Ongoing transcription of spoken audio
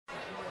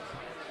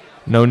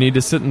No need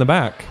to sit in the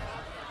back.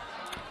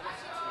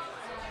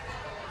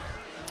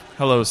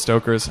 Hello,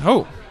 Stokers.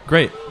 Oh,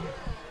 great.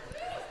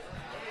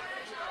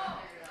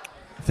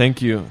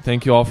 Thank you.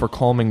 Thank you all for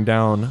calming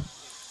down.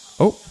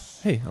 Oh,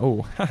 hey.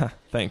 Oh,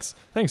 thanks.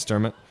 Thanks,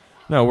 Dermot.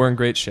 No, we're in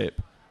great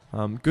shape.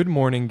 Good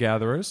morning,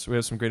 gatherers. We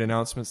have some great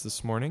announcements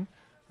this morning.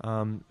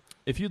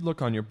 If you'd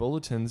look on your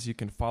bulletins, you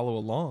can follow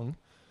along.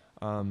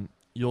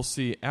 You'll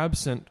see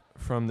absent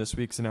from this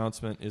week's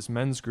announcement is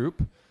men's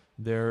group.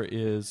 There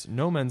is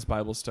no men's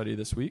Bible study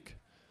this week,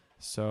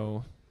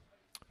 so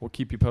we'll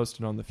keep you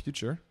posted on the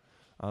future.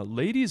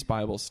 Ladies'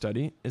 Bible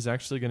study is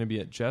actually going to be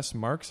at Jess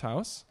Mark's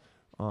house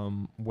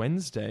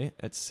Wednesday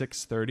at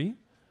 6:30.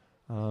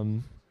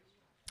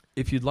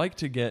 If you'd like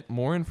to get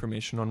more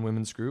information on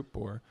women's group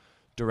or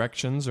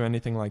directions or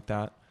anything like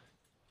that,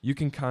 you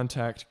can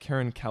contact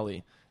Karen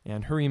Kelly,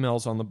 and her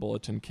email's on the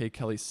bulletin,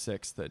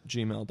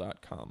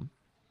 kkelly6@gmail.com.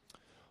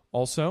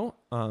 Also,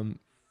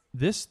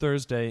 this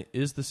Thursday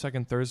is the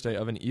second Thursday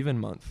of an even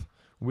month,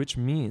 which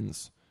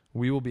means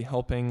we will be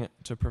helping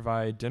to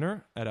provide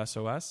dinner at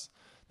SOS.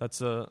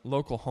 That's a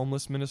local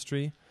homeless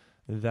ministry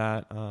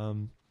that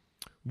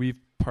we've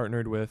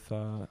partnered with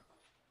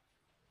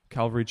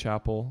Calvary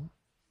Chapel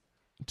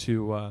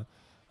to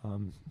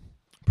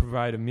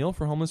provide a meal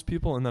for homeless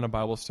people and then a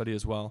Bible study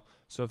as well.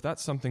 So if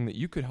that's something that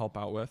you could help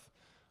out with,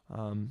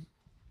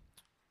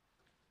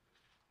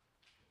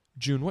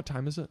 June, what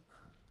time is it?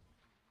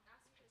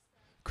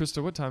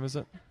 Krista, what time is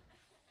it?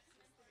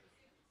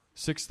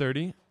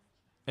 6:30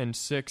 and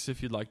 6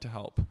 if you'd like to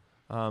help.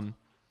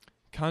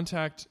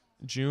 Contact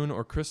June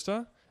or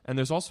Krista, and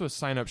there's also a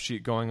sign-up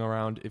sheet going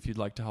around if you'd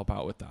like to help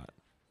out with that.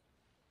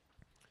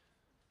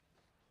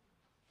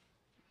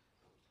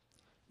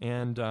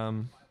 And,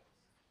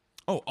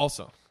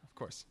 also, of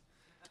course,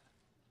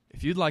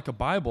 if you'd like a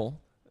Bible,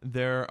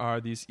 there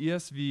are these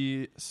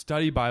ESV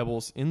study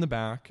Bibles in the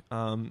back.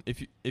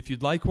 If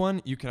you'd like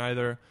one, you can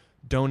either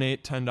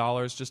donate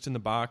 $10 just in the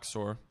box,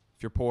 or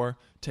if you're poor,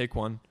 take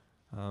one.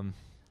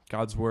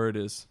 God's Word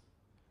is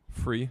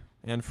free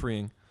and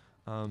freeing.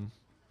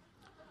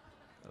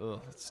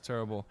 That's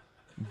terrible.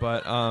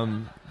 But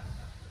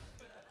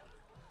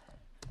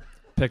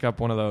pick up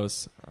one of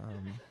those.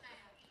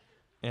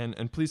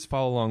 And please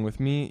follow along with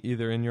me,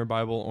 either in your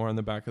Bible or on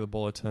the back of the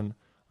bulletin.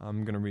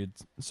 I'm going to read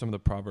some of the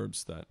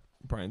Proverbs that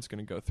Brian's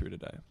going to go through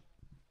today.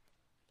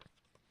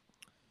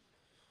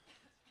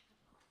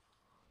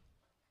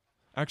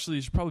 Actually,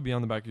 you should probably be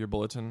on the back of your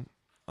bulletin,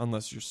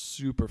 unless you're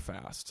super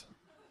fast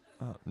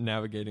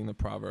navigating the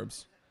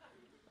Proverbs.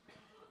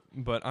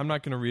 But I'm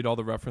not going to read all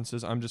the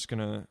references. I'm just going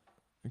to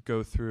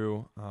go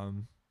through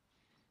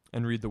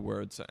and read the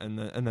words, and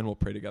then we'll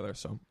pray together.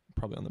 So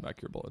probably on the back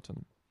of your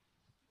bulletin.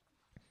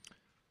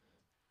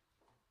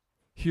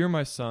 Hear,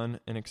 my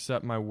son, and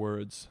accept my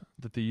words,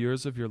 that the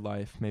years of your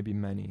life may be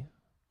many.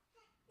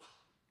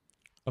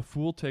 A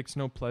fool takes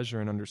no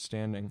pleasure in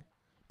understanding,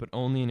 but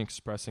only in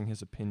expressing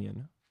his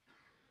opinion.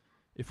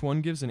 If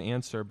one gives an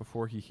answer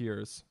before he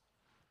hears,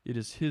 it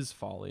is his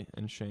folly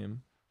and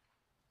shame.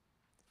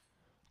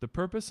 The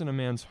purpose in a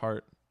man's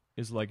heart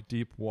is like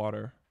deep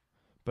water,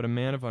 but a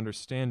man of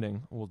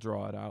understanding will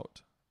draw it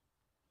out.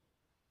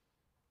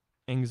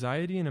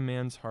 Anxiety in a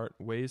man's heart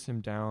weighs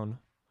him down,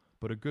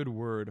 but a good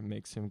word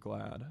makes him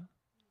glad.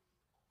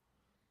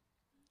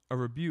 A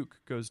rebuke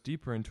goes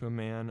deeper into a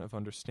man of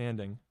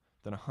understanding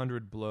than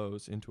 100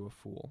 blows into a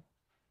fool.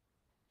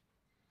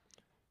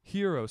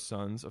 Hear, O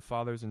sons, a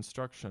father's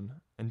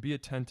instruction, and be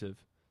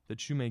attentive,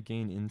 that you may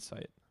gain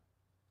insight.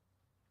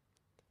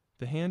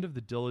 The hand of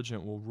the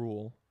diligent will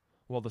rule,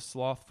 while the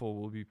slothful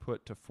will be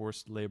put to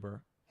forced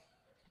labor.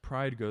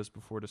 Pride goes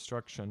before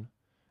destruction,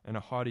 and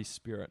a haughty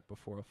spirit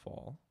before a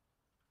fall.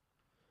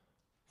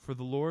 For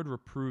the Lord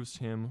reproves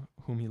him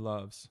whom he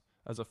loves,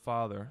 as a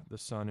father the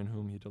son in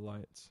whom he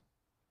delights.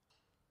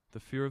 The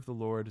fear of the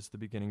Lord is the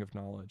beginning of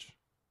knowledge.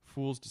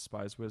 Fools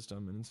despise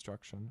wisdom and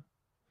instruction.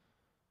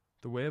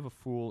 The way of a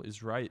fool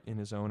is right in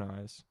his own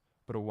eyes,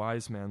 but a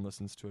wise man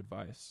listens to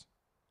advice.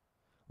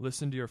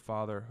 Listen to your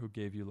father who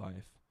gave you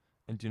life,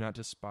 and do not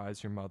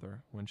despise your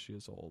mother when she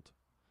is old.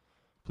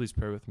 Please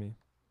pray with me.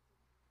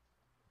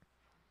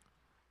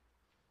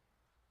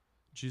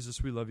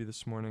 Jesus, we love you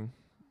this morning.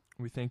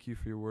 We thank you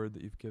for your word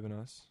that you've given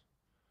us.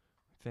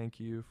 Thank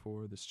you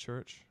for this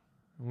church.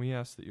 And we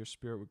ask that your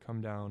Spirit would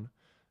come down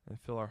and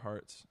fill our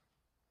hearts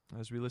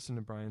as we listen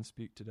to Brian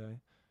speak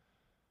today.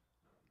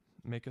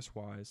 Make us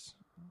wise.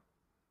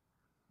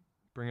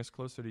 Bring us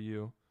closer to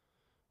you.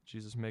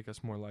 Jesus, make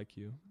us more like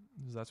you,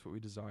 because that's what we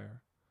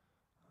desire.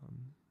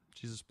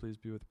 Jesus, please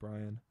be with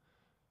Brian.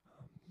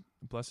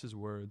 Bless his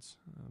words.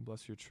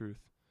 Bless your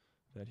truth,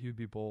 that he would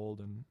be bold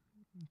and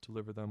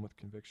deliver them with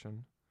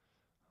conviction.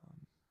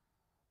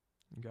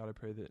 And God, I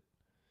pray that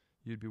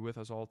you'd be with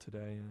us all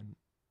today, and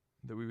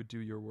that we would do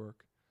your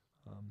work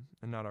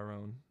and not our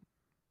own,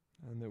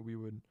 and that we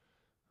would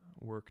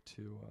work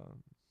to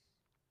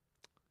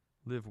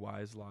live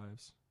wise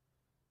lives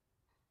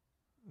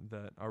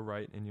that are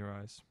right in your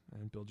eyes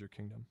and build your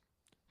kingdom.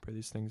 Pray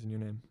these things in your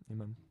name.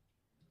 Amen.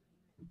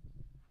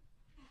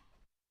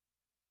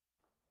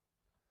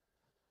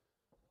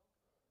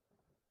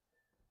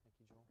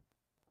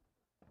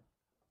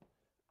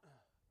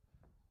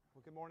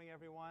 Good morning,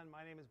 everyone.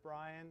 My name is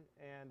Brian,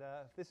 and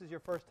if this is your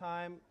first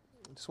time,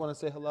 I just want to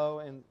say hello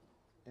and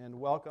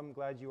welcome.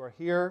 Glad you are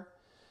here.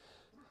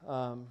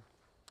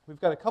 We've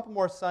got a couple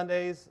more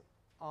Sundays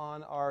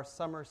on our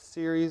summer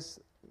series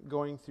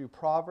going through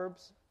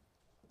Proverbs,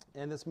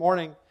 and this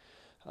morning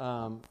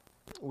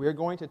we are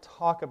going to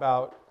talk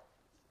about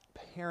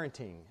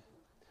parenting.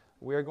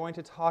 We are going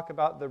to talk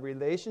about the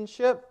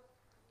relationship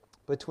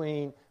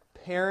between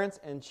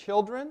parents and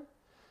children,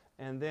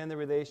 and then the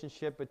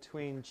relationship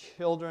between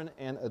children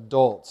and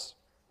adults.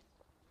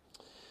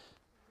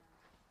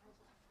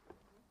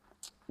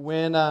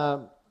 When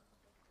Karen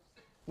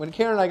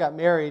and I got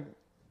married,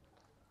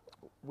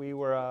 we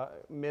were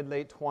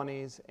mid-late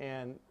 20s,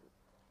 and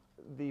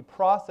the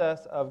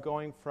process of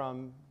going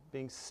from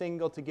being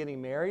single to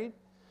getting married,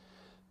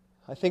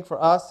 I think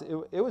for us,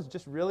 it was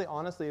just really,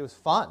 honestly, it was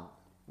fun.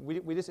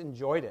 We just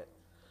enjoyed it.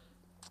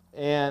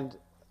 And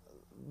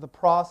the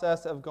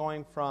process of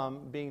going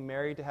from being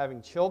married to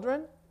having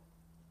children,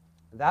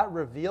 that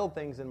revealed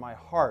things in my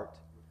heart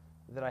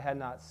that I had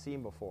not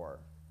seen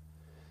before.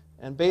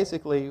 And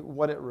basically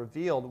what it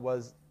revealed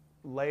was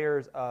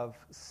layers of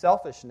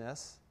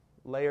selfishness,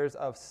 layers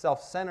of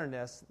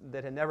self-centeredness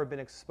that had never been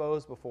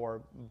exposed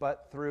before,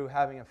 but through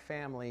having a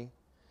family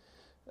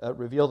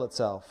revealed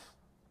itself.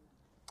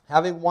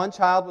 Having one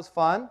child was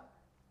fun.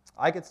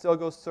 I could still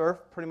go surf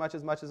pretty much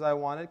as I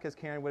wanted because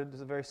Karen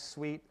was a very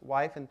sweet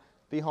wife and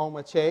be home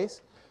with Chase.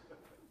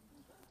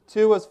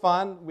 2 was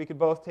fun. We could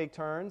both take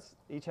turns,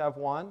 each have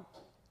one.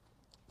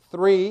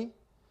 3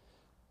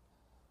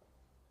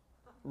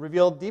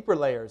 revealed deeper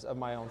layers of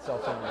my own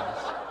self-centeredness.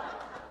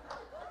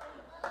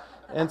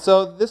 And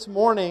so this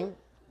morning,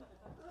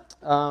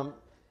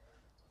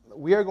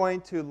 we are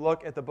going to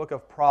look at the book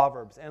of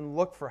Proverbs and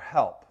look for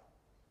help.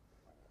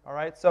 All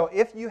right? So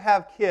if you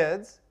have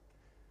kids,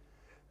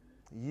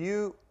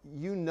 you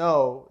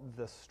know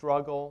the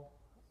struggle,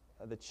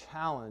 the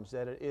challenge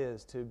that it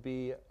is to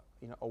be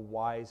a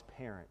wise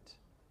parent.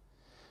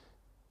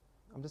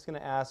 I'm just going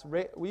to ask,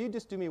 will you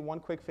just do me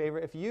one quick favor?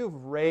 If you've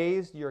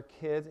raised your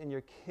kids and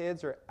your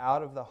kids are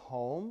out of the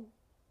home,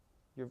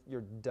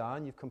 you're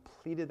done, you've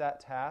completed that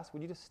task,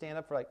 would you just stand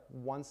up for like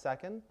 1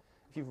 second?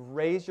 If you've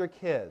raised your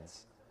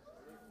kids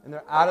and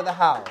they're out of the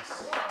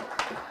house.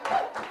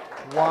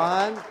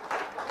 1,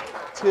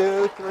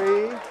 2,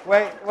 3.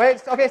 Wait.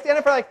 Okay, stand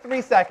up for like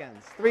 3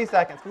 seconds. 3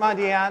 seconds. Come on,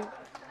 Deanne.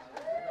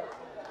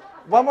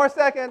 1 more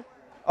second.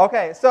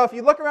 Okay, so if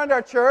you look around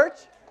our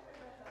church,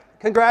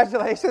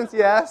 congratulations,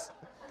 yes.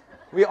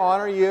 We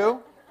honor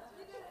you.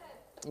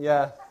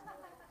 Yes.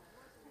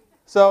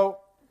 So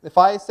if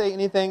I say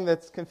anything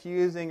that's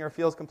confusing or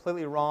feels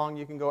completely wrong,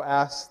 you can go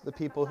ask the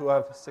people who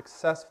have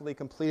successfully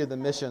completed the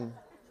mission.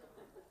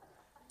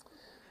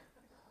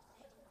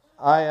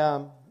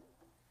 I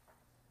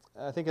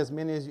think as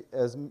many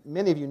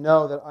of you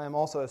know that I am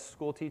also a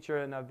school teacher,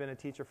 and I've been a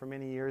teacher for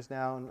many years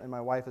now, and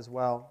my wife as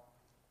well.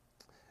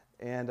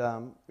 And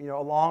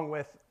along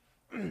with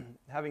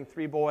having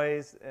 3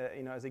 boys,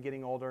 as they're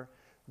getting older,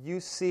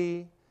 you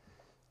see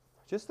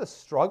just the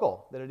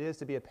struggle that it is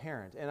to be a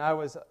parent. And I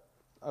was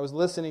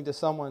listening to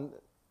someone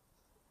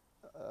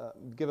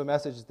give a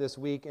message this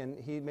week, and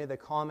he made the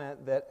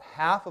comment that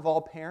half of all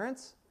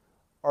parents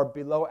are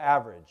below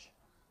average.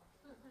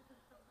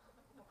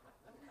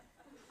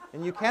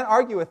 And you can't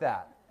argue with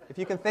that if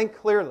you can think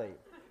clearly.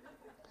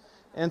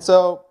 And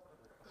so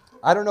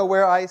I don't know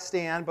where I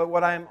stand, but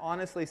what I'm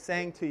honestly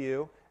saying to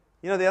you,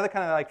 the other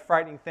kind of like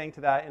frightening thing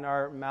to that in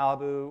our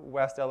Malibu,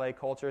 West LA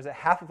culture is that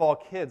half of all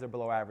kids are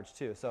below average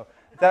too. So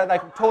if that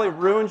like totally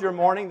ruins your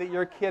morning that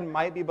your kid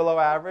might be below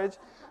average,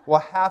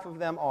 well, half of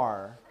them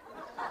are.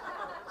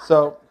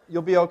 So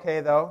you'll be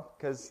okay though,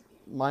 because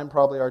mine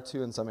probably are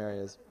too in some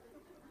areas.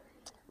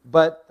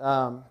 But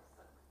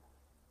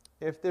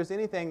if there's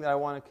anything that I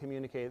want to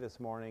communicate this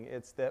morning,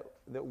 it's that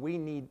we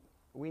need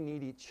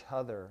each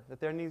other, that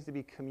there needs to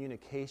be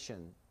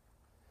communication,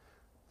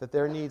 that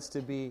there needs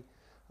to be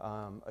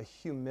a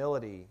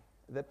humility,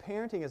 that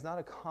parenting is not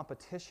a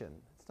competition,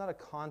 it's not a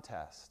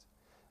contest,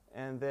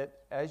 and that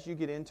as you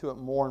get into it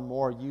more and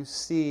more, you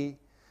see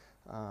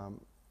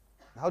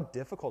how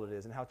difficult it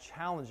is and how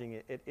challenging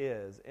it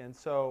is. And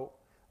so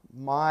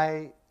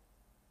my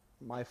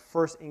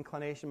first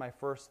inclination, my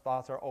first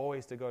thoughts are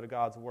always to go to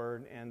God's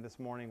Word, and this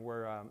morning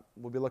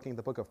we'll be looking at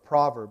the book of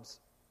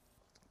Proverbs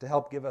to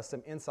help give us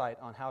some insight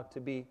on how to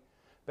be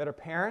better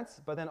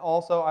parents, but then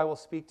also I will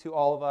speak to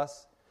all of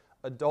us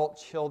adult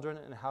children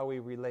and how we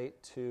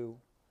relate to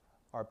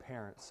our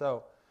parents.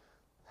 So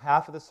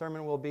half of the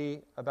sermon will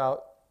be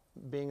about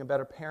being a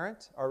better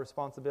parent, our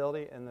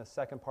responsibility, and the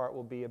second part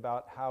will be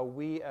about how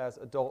we as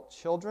adult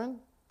children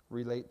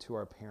relate to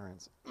our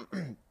parents.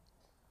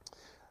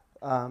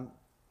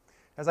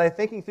 As I'm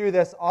thinking through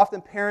this, often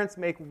parents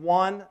make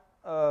one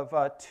of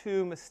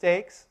 2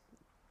 mistakes,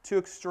 2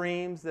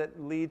 extremes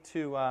that lead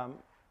to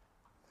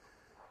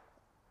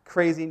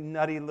crazy,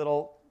 nutty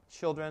little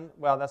children.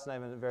 Well, that's not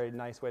even a very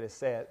nice way to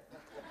say it.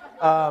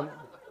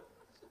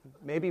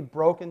 Maybe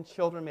broken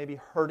children, maybe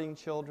hurting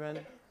children,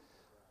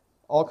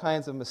 all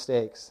kinds of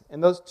mistakes.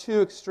 And those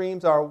 2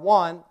 extremes are,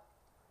 1,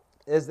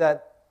 is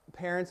that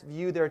parents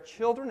view their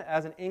children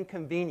as an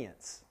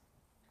inconvenience.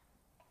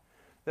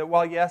 That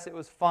while, yes, it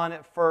was fun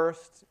at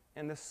first,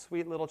 and this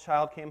sweet little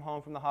child came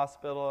home from the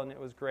hospital, and it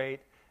was great,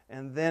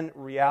 and then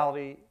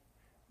reality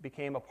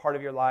became a part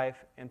of your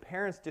life, and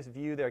parents just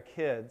view their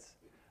kids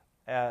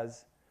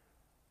as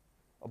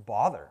a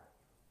bother.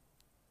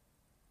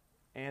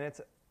 And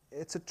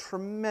it's a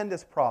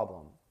tremendous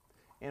problem.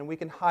 And we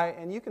can hire,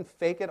 and you can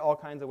fake it all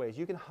kinds of ways.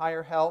 You can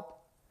hire help.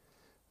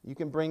 You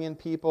can bring in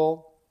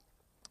people.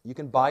 You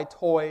can buy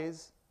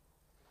toys.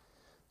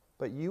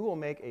 But you will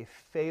make a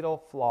fatal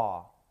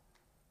flaw.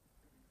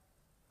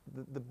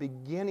 The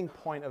beginning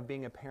point of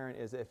being a parent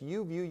is if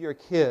you view your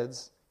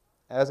kids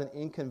as an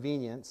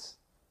inconvenience,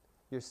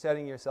 you're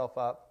setting yourself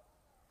up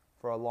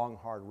for a long,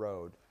 hard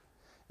road.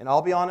 And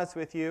I'll be honest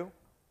with you,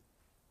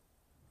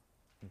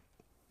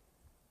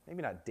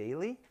 maybe not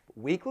daily, but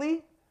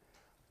weekly,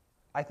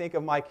 I think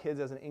of my kids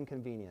as an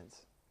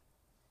inconvenience.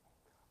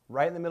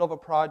 Right in the middle of a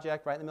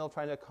project, right in the middle of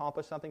trying to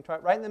accomplish something,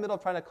 right in the middle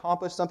of trying to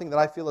accomplish something that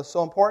I feel is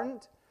so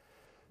important,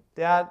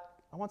 Dad,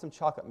 I want some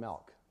chocolate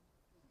milk.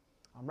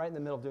 I'm right in the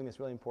middle of doing this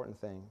really important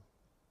thing.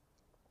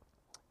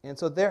 And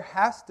so there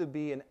has to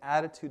be an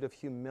attitude of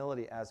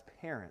humility as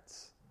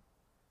parents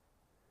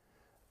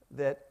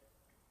that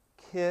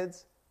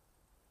kids,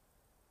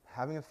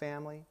 having a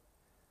family,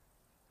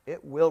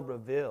 it will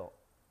reveal,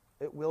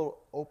 it will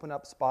open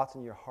up spots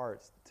in your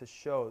hearts to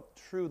show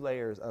true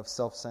layers of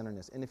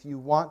self-centeredness. And if you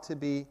want to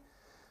be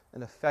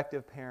an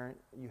effective parent,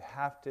 you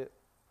have to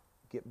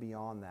get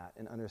beyond that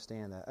and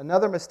understand that.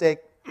 Another mistake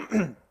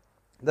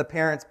the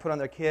parents put on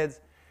their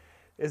kids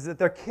is that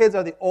their kids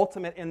are the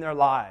ultimate in their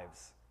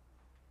lives.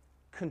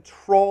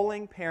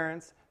 Controlling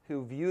parents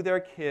who view their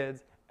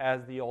kids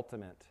as the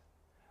ultimate.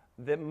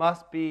 That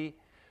must be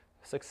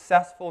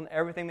successful in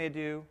everything they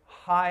do,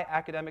 high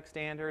academic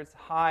standards,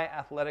 high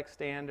athletic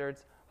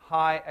standards,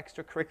 high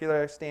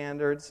extracurricular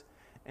standards,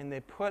 and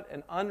they put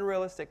an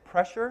unrealistic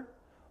pressure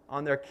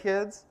on their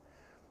kids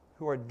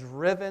who are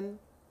driven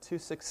to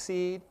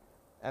succeed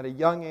at a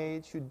young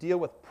age, who deal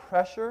with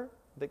pressure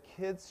that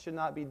kids should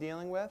not be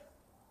dealing with.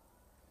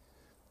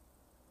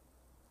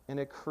 And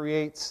it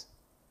creates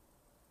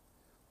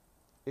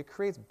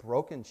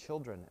broken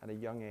children at a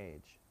young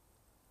age.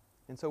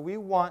 And so we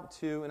want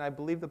to, and I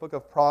believe the book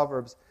of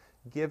Proverbs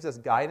gives us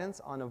guidance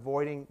on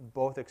avoiding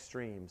both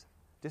extremes.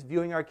 Just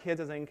viewing our kids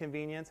as an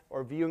inconvenience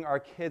or viewing our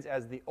kids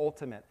as the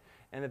ultimate,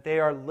 and that they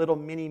are little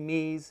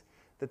mini-me's,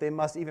 that they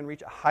must even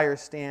reach a higher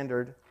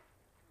standard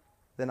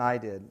than I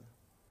did.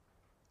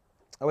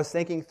 I was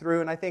thinking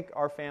through, and I think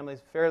our family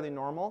is fairly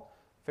normal,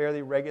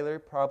 fairly regular,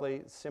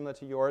 probably similar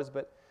to yours,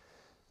 but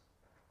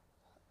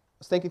I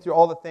was thinking through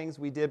all the things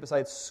we did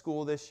besides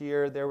school this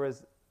year. There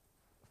was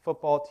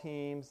football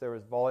teams, there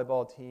was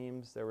volleyball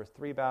teams, there were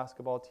 3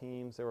 basketball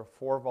teams, there were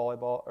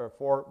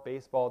 4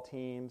 baseball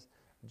teams,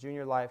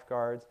 junior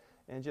lifeguards,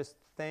 and just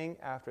thing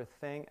after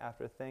thing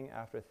after thing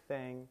after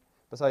thing,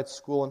 besides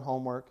school and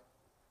homework,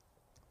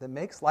 that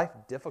makes life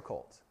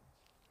difficult.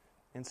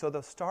 And so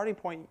the starting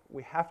point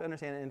we have to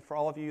understand, and for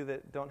all of you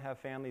that don't have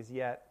families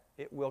yet,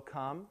 it will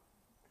come,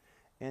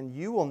 and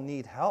you will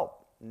need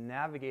help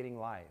navigating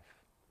life.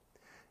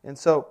 And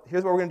so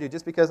here's what we're going to do.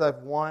 Just because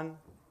I've one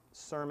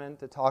sermon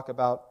to talk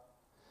about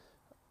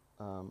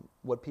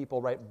what people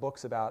write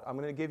books about, I'm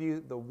going to give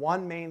you the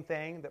one main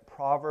thing that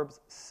Proverbs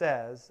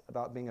says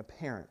about being a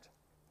parent.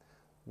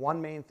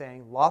 One main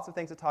thing. Lots of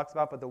things it talks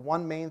about, but the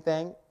one main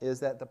thing is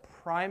that the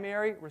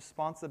primary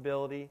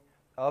responsibility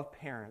of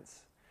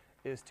parents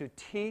is to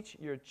teach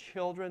your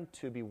children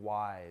to be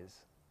wise.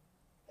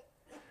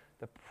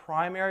 The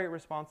primary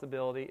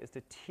responsibility is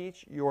to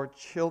teach your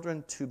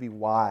children to be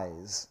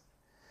wise.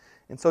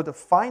 And so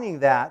defining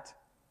that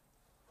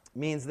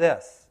means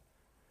this.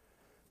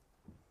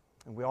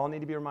 And we all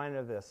need to be reminded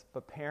of this.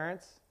 But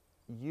parents,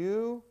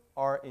 you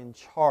are in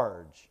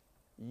charge.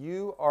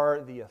 You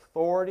are the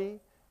authority.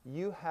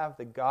 You have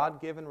the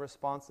God-given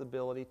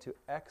responsibility to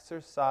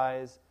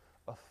exercise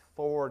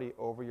authority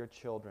over your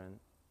children.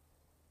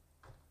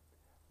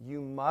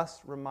 You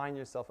must remind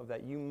yourself of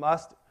that. You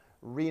must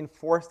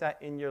reinforce that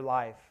in your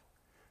life,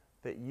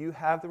 that you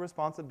have the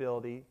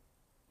responsibility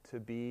to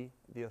be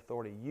the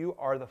authority. You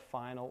are the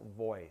final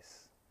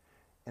voice.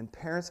 And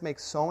parents make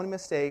so many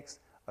mistakes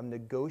of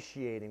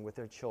negotiating with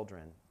their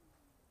children.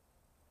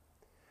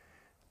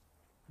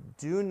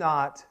 Do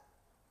not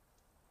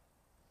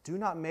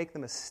make the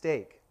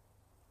mistake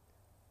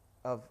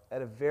of,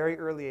 at a very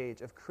early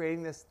age, of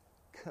creating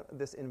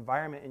this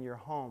environment in your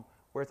home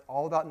where it's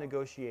all about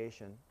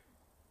negotiation.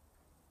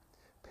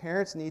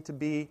 Parents need to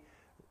be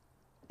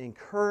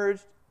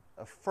encouraged,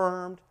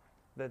 affirmed,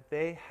 that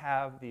they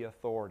have the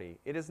authority.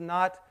 It is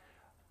not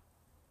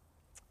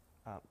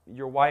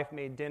your wife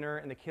made dinner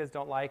and the kids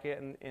don't like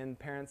it, and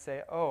parents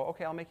say, oh,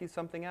 okay, I'll make you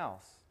something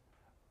else.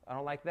 I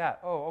don't like that.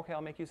 Oh, okay,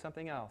 I'll make you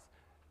something else.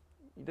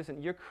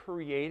 Listen, you're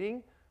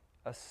creating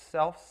a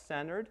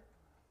self-centered,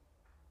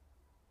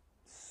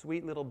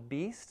 sweet little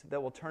beast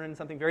that will turn into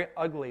something very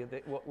ugly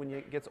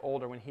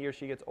when he or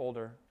she gets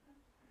older.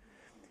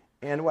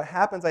 And what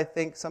happens, I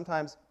think,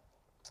 sometimes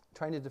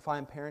trying to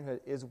define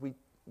parenthood is we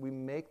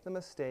make the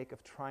mistake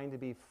of trying to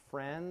be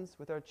friends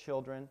with our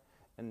children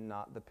and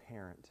not the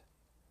parent.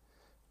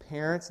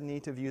 Parents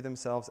need to view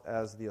themselves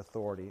as the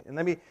authority.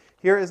 And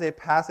here is a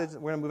passage,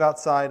 we're going to move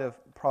outside of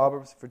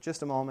Proverbs for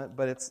just a moment,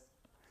 but it's,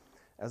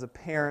 as a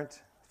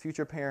parent,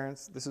 future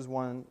parents, this is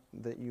one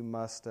that you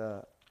must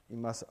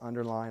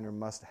underline or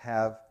must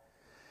have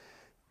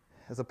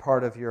as a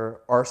part of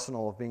your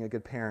arsenal of being a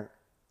good parent.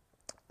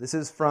 This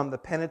is from the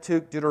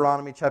Pentateuch,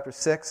 Deuteronomy chapter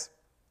 6.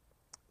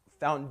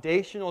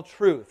 Foundational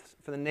truths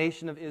for the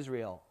nation of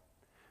Israel.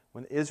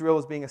 When Israel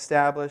was being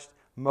established,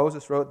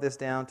 Moses wrote this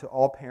down to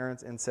all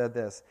parents and said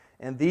this,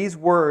 "And these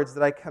words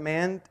that I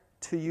command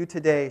to you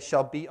today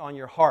shall be on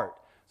your heart."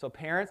 So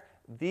parents,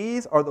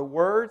 these are the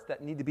words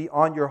that need to be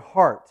on your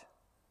heart.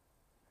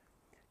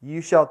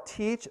 "You shall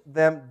teach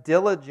them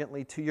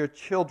diligently to your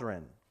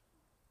children.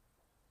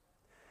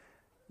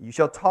 You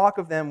shall talk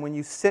of them when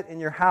you sit in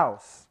your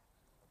house,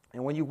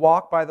 and when you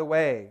walk by the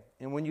way,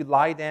 and when you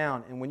lie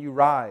down, and when you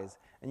rise.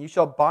 And you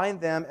shall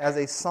bind them as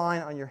a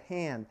sign on your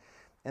hand,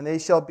 and they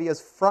shall be as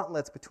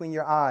frontlets between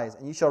your eyes.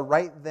 And you shall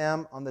write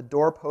them on the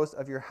doorpost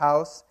of your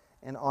house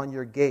and on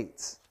your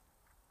gates."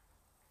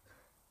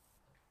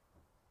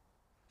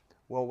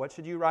 Well, what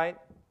should you write,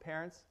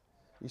 parents?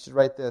 You should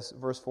write this.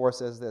 Verse 4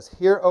 says this,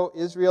 "Hear, O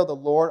Israel, the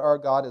Lord our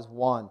God is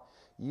one.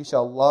 You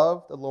shall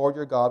love the Lord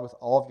your God with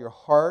all of your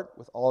heart,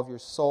 with all of your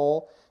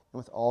soul, and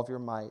with all of your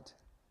might."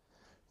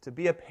 To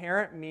be a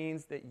parent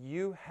means that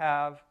you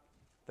have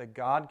the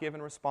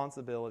God-given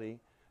responsibility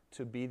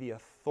to be the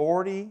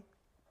authority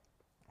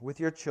with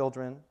your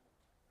children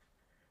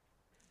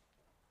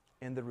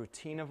in the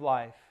routine of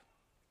life.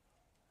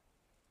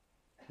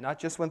 Not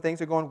just when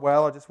things are going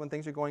well or just when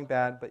things are going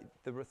bad, but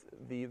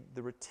the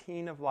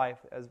routine of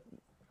life, as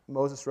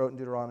Moses wrote in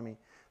Deuteronomy,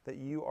 that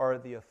you are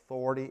the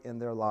authority in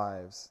their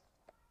lives.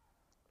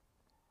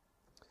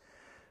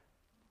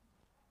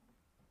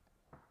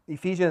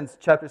 Ephesians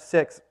chapter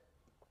 6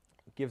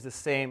 gives the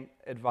same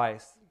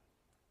advice.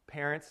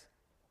 Parents,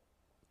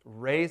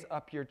 raise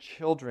up your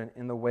children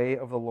in the way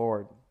of the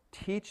Lord.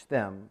 Teach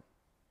them.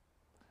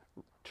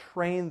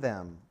 Train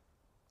them.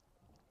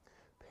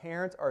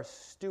 Parents are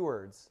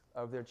stewards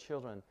of their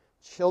children.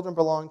 Children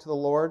belong to the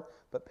Lord,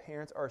 but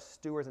parents are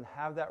stewards and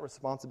have that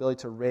responsibility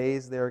to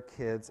raise their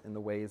kids in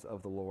the ways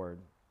of the Lord.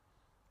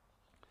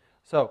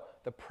 So,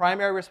 the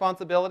primary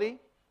responsibility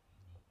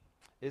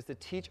is to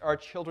teach our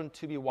children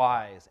to be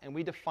wise. And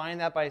we define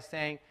that by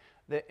saying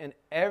that in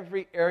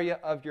every area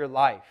of your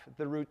life,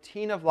 the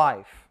routine of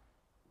life,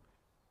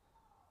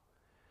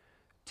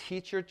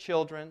 teach your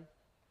children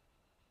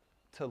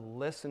to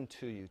listen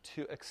to you,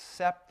 to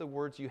accept the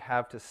words you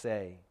have to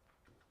say.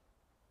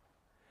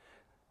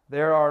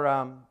 There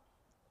are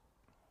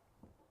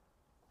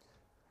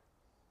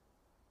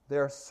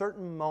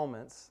certain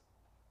moments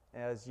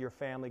as your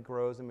family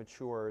grows and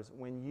matures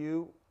when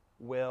you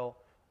will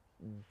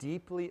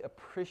deeply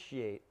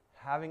appreciate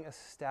having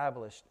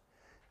established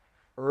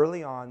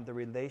early on the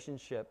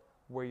relationship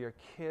where your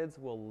kids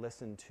will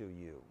listen to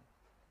you.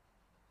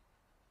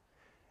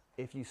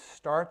 If you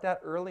start that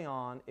early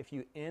on, if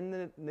you end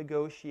the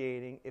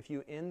negotiating, if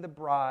you end the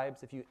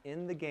bribes, if you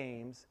end the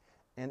games,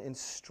 and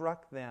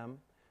instruct them,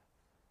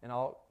 and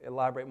I'll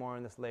elaborate more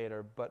on this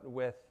later, but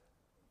with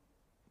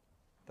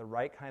the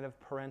right kind of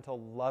parental,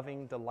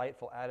 loving,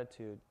 delightful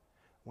attitude,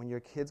 when your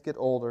kids get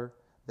older,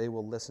 they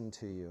will listen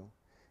to you.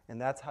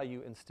 And that's how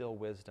you instill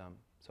wisdom.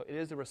 So it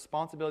is the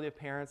responsibility of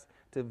parents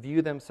to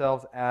view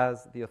themselves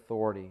as the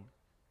authority.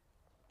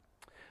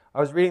 I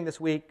was reading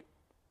this week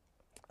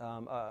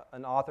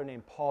an author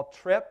named Paul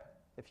Tripp.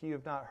 If you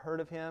have not heard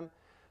of him,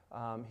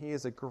 he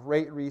is a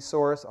great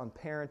resource on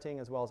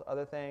parenting as well as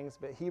other things.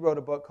 But he wrote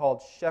a book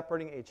called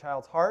Shepherding a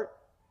Child's Heart,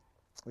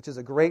 which is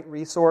a great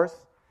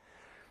resource.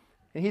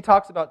 And he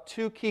talks about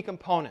two key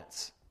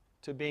components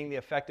to being the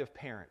effective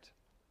parent,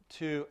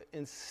 to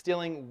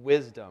instilling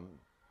wisdom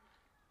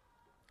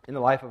in the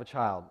life of a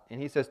child.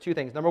 And he says two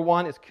things. Number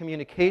one is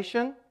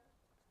communication,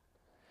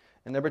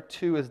 and number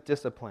two is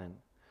discipline.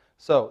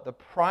 So the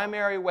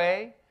primary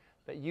way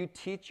that you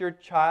teach your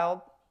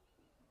child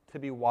to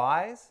be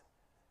wise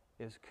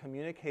is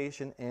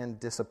communication and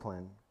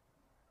discipline.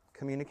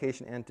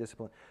 Communication and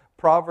discipline.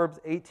 Proverbs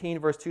 18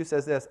 verse 2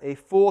 says this, "A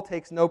fool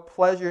takes no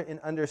pleasure in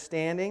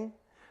understanding,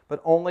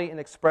 but only in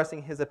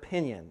expressing his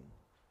opinion."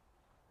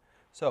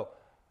 So,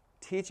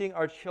 teaching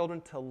our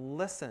children to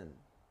listen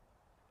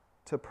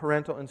to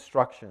parental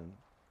instruction.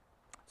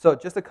 So,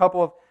 just a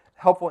couple of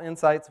helpful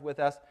insights with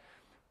us.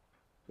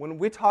 When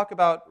we talk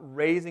about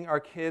raising our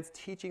kids,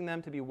 teaching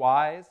them to be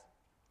wise,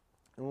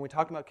 and when we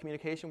talk about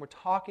communication, we're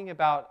talking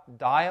about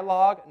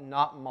dialogue,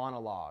 not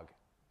monologue.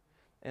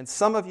 And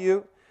some of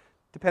you,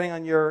 depending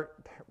on your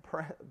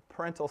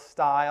parental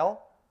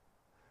style,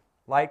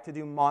 like to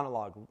do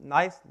monologue.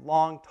 Nice,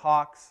 long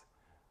talks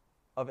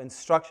of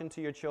instruction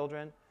to your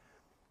children.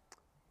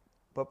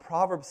 But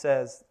Proverbs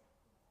says,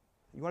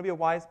 you want to be a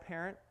wise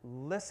parent?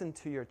 Listen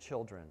to your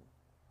children.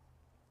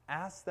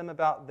 Ask them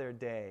about their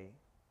day.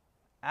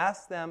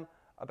 Ask them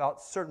about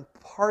certain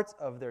parts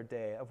of their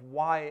day, of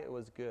why it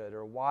was good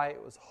or why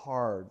it was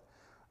hard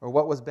or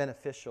what was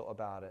beneficial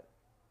about it.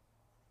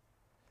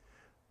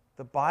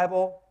 The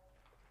Bible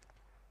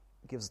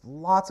gives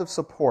lots of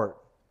support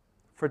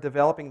for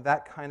developing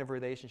that kind of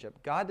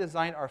relationship. God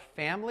designed our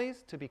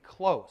families to be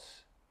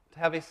close, to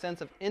have a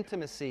sense of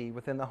intimacy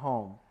within the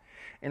home.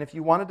 And if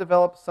you want to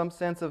develop some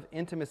sense of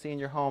intimacy in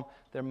your home,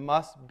 there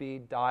must be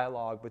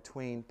dialogue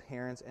between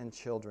parents and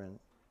children.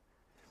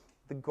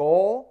 The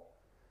goal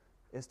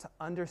is to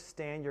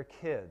understand your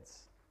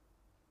kids.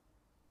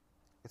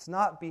 It's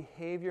not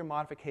behavior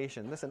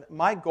modification. Listen,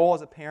 my goal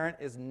as a parent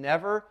is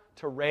never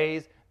to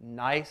raise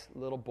nice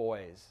little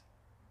boys.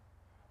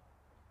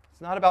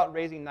 It's not about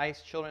raising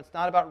nice children. It's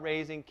not about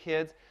raising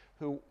kids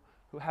who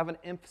have an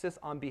emphasis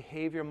on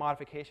behavior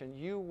modification.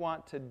 You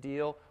want to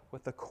deal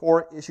with the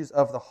core issues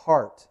of the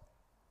heart.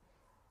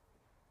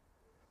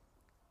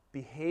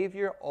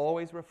 Behavior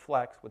always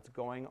reflects what's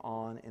going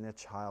on in a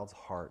child's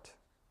heart.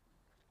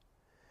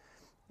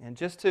 And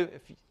just to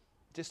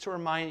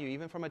remind you,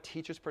 even from a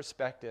teacher's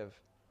perspective,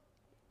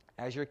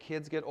 as your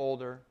kids get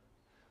older,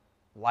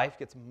 life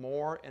gets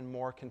more and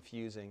more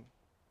confusing.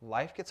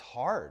 Life gets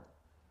hard.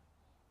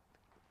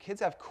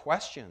 Kids have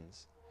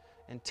questions.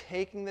 And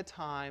taking the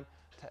time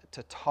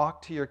to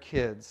talk to your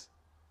kids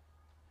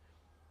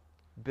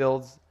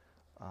builds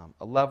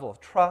a level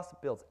of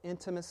trust, builds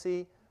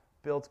intimacy,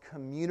 builds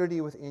community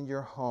within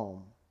your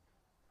home.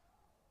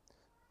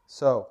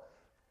 So,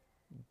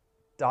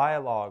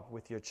 dialogue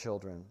with your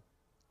children.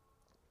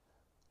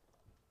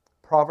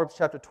 Proverbs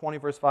chapter 20,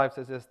 verse 5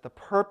 says this, "The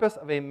purpose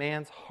of a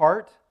man's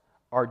heart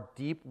are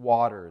deep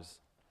waters,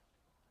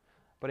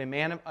 but a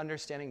man of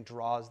understanding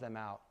draws them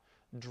out."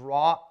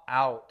 Draw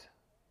out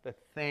the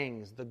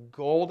things, the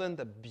golden,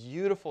 the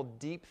beautiful,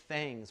 deep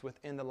things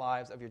within the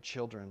lives of your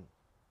children.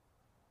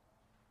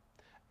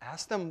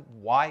 Ask them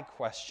why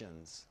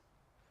questions.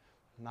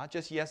 Not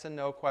just yes and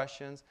no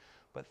questions,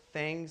 but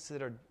things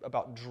that are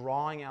about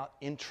drawing out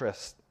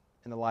interest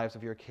in the lives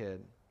of your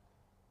kid.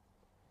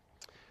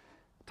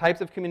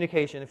 Types of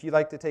communication. If you'd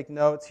like to take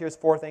notes, here's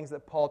 4 things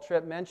that Paul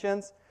Tripp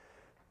mentions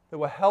that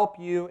will help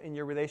you in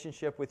your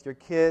relationship with your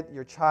kid,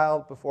 your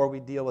child, before we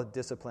deal with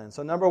discipline.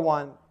 So number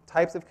 1,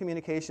 types of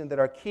communication that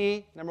are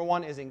key. Number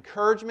 1 is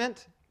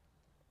encouragement.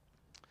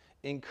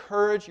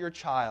 Encourage your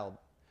child.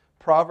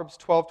 Proverbs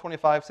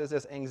 12:25 says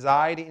this,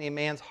 "Anxiety in a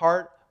man's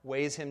heart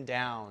weighs him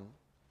down."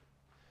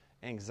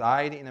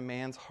 Anxiety in a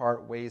man's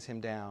heart weighs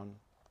him down.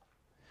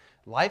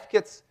 One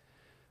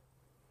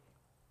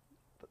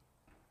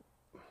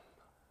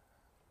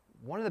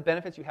of the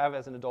benefits you have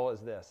as an adult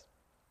is this.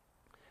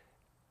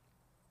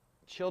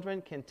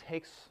 Children can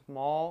take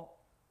small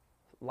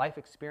life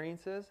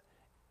experiences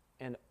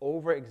and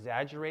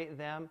over-exaggerate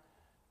them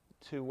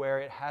to where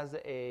it has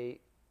an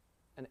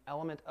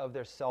element of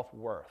their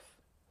self-worth.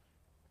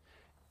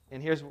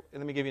 And let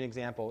me give you an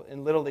example.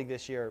 In Little League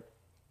this year,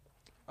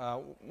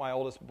 my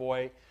oldest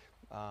boy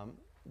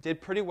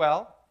did pretty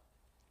well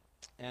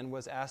and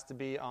was asked to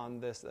be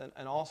on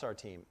an all-star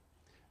team.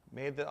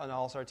 Made an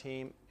all-star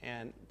team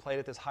and played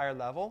at this higher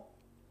level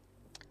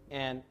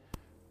and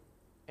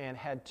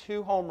had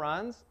 2 home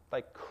runs,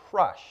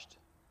 crushed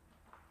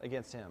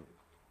against him.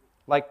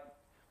 Like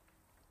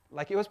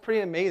it was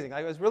pretty amazing.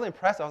 I was really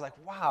impressed. I was like,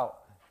 wow,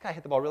 this guy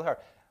hit the ball really hard.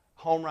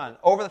 Home run,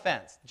 over the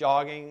fence,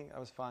 jogging, that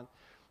was fun.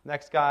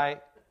 Next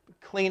guy,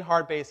 clean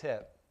hard base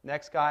hit.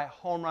 Next guy,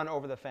 home run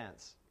over the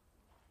fence.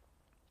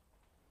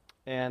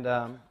 And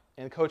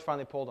coach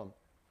finally pulled him.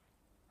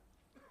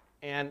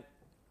 And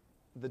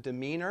the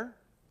demeanor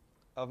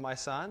of my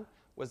son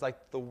was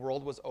like the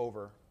world was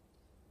over.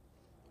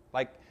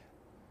 Like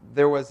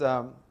there was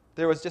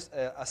just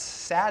a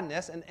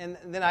sadness, and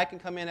then I can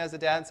come in as a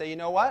dad and say, you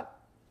know what?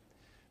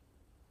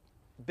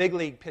 Big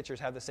league pitchers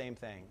have the same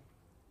thing.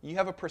 You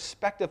have a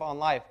perspective on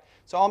life.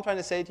 So all I'm trying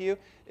to say to you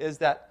is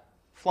that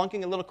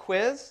flunking a little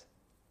quiz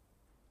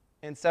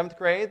in 7th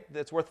grade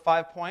that's worth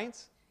 5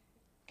 points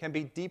can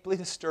be deeply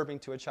disturbing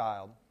to a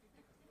child.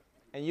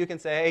 And you can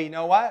say, hey, you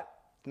know what?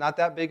 Not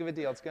that big of a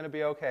deal. It's going to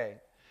be okay.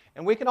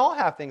 And we can all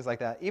have things like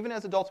that. Even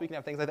as adults, we can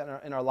have things like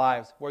that in our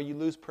lives where you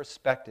lose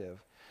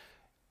perspective.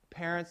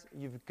 Parents,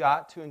 you've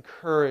got to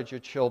encourage your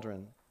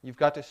children. You've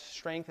got to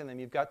strengthen them.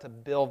 You've got to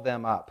build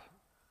them up.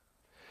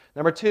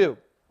 Number 2,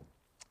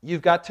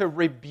 you've got to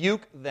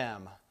rebuke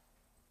them.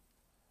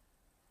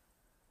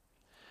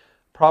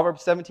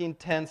 Proverbs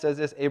 17:10 says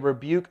this, a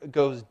rebuke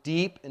goes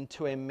deep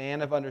into a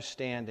man of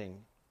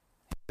understanding.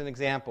 Here's an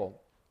example.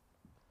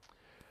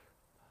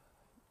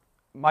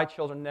 My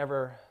children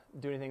never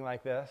do anything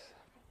like this,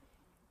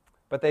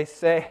 but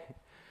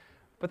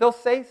they'll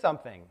say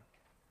something,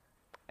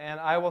 and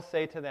I will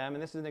say to them,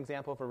 and this is an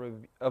example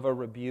of a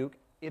rebuke,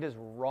 it is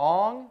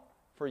wrong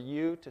for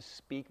you to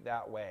speak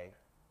that way.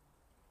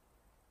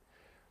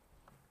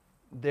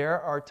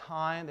 There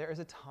is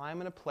a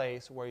time and a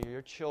place where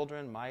your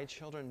children, my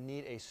children,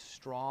 need a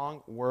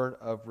strong word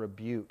of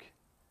rebuke,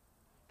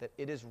 that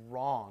it is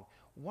wrong.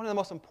 One of the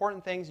most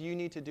important things you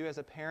need to do as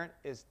a parent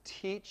is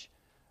teach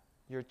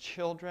your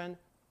children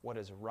what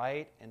is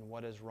right and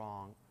what is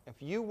wrong. If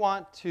you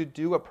want to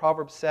do what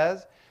Proverbs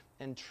says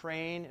and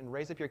train and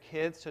raise up your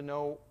kids to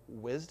know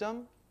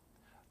wisdom,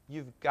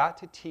 you've got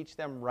to teach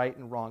them right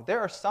and wrong. There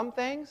are some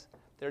things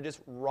that are just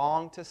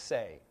wrong to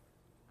say.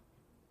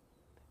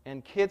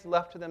 And kids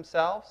left to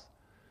themselves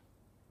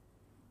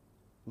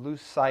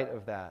lose sight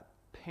of that.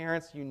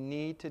 Parents, you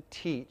need to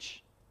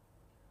teach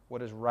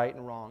what is right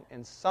and wrong.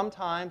 And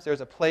sometimes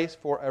there's a place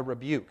for a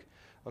rebuke.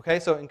 Okay,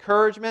 so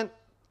encouragement,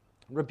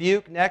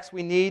 rebuke. Next,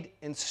 we need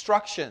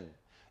instruction.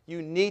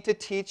 You need to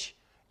teach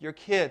your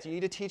kids. You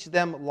need to teach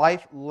them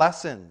life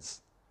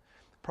lessons.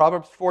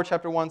 Proverbs 4,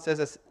 chapter 1 says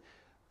this,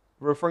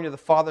 referring to the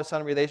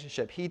father-son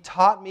relationship. He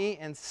taught me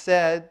and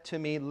said to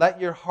me,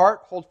 let your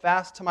heart hold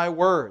fast to my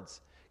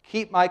words.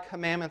 Keep my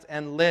commandments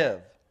and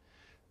live.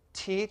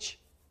 Teach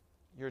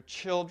your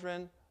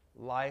children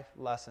life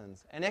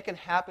lessons. And it can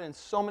happen in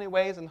so many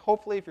ways. And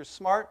hopefully, if you're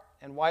smart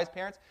and wise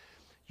parents,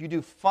 you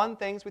do fun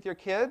things with your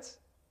kids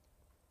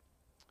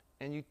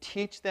and you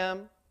teach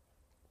them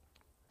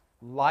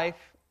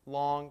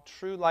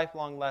true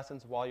lifelong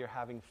lessons while you're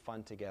having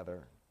fun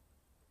together.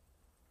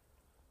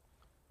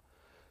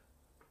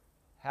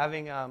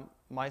 Having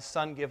my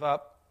son give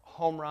up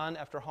home run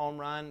after home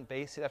run,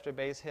 base hit after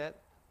base hit,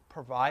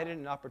 provided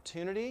an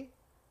opportunity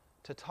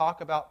to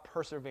talk about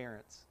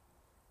perseverance.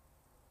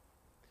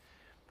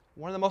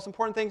 One of the most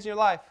important things in your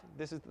life,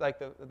 this is like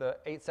the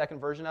 8-second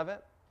version of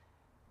it.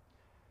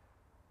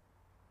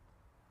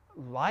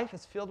 Life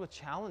is filled with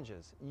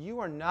challenges. You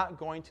are not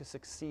going to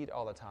succeed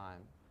all the time.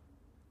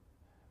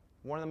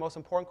 One of the most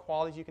important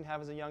qualities you can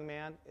have as a young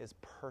man is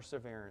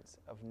perseverance,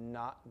 of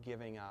not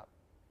giving up.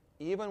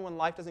 Even when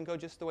life doesn't go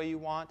just the way you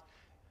want,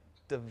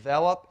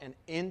 develop an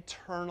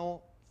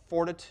internal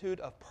fortitude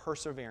of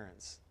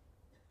perseverance.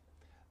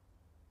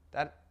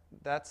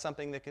 That's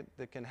something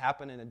that can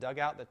happen in a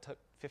dugout that took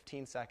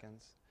 15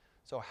 seconds.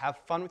 So have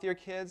fun with your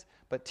kids,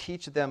 but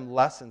teach them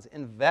lessons.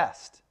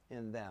 Invest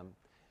in them.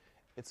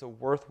 It's a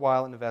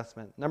worthwhile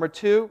investment. Number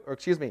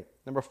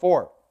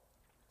 4.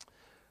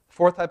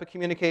 Fourth type of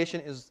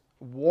communication is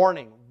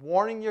warning.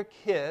 Warning your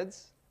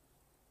kids,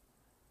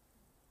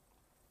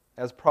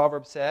 as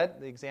Proverbs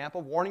said, the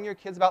example, warning your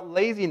kids about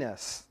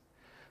laziness.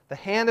 The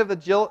hand of the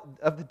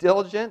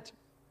diligent,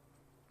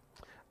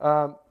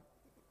 Proverbs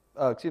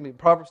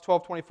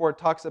 12:24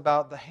 talks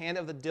about the hand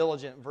of the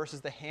diligent versus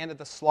the hand of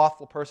the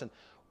slothful person.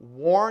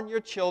 Warn your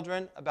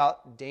children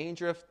about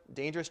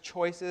dangerous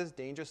choices,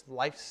 dangerous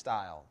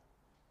lifestyle.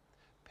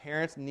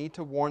 Parents need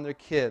to warn their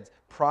kids.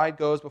 Pride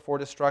goes before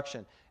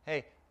destruction.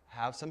 Hey,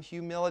 have some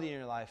humility in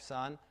your life,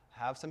 son.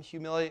 Have some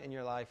humility in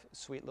your life,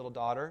 sweet little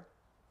daughter.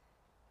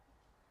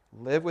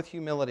 Live with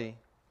humility.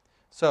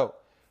 So,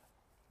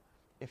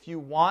 if you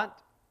want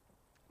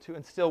to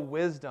instill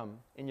wisdom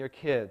in your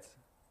kids,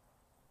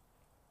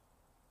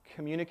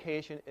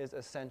 communication is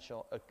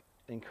essential.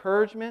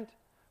 Encouragement,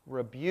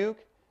 rebuke,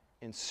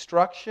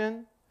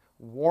 instruction,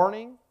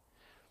 warning,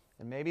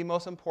 and maybe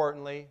most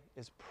importantly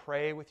is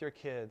pray with your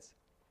kids.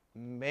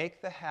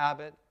 Make the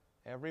habit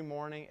every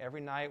morning,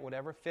 every night,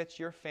 whatever fits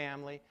your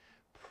family,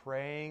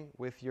 praying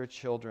with your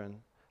children.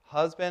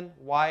 Husband,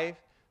 wife,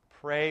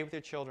 pray with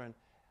your children.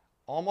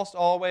 Almost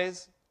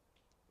always,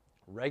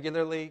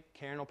 regularly,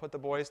 Karen will put the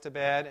boys to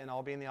bed, and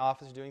I'll be in the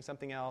office doing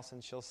something else,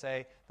 and she'll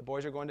say, the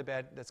boys are going to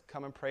bed, let's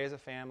come and pray as a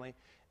family.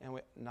 And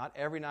not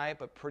every night,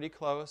 but pretty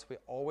close. We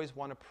always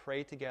want to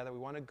pray together. We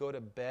want to go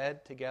to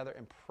bed together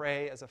and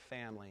pray as a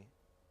family.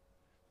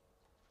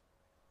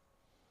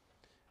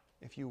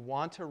 If you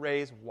want to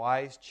raise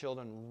wise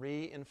children,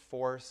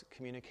 reinforce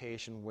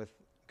communication with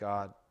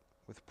God,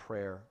 with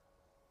prayer.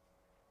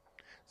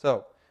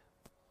 So,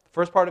 the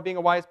first part of being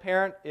a wise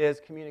parent is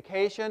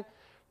communication.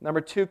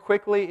 Number 2,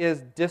 quickly,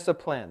 is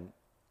discipline.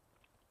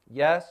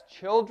 Yes,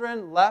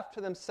 children left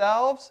to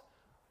themselves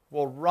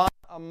will run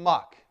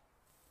amok.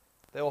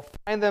 They will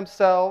find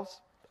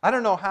themselves, I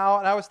don't know how,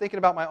 and I was thinking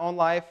about my own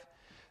life,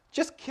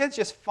 kids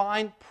just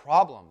find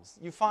problems.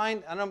 You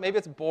find, I don't know, maybe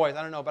it's boys,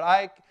 I don't know, but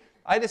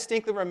I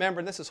distinctly remember,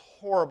 and this is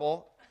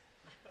horrible,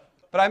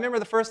 but I remember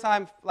the first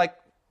time,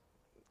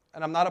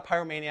 and I'm not a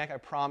pyromaniac, I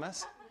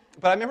promise,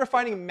 but I remember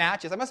finding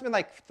matches. I must have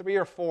been 3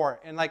 or 4,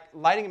 and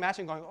lighting a match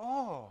and going,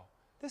 oh,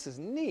 this is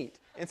neat,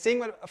 and seeing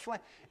what a flame,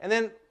 and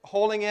then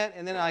holding it,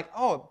 and then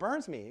oh, it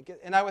burns me.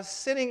 And I was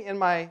sitting in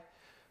my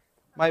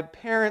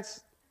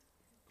parents'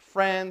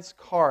 friend's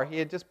car. He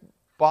had just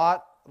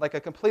bought a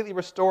completely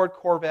restored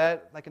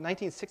Corvette, a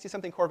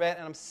 1960-something Corvette,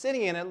 and I'm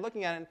sitting in it,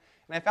 looking at it,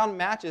 and I found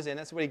matches in it.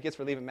 That's what he gets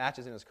for leaving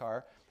matches in his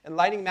car, and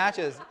lighting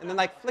matches, and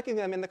then flicking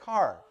them in the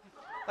car.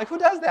 Who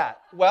does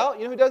that? Well,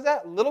 you know who does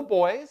that? Little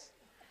boys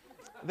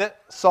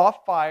that saw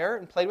fire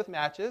and played with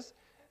matches.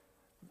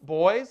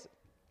 Boys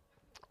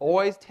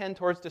always tend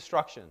towards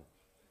destruction.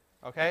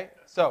 Okay?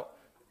 So,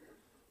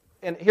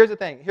 and here's the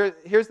thing.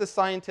 Here's the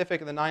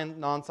scientific and the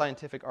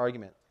non-scientific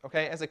argument.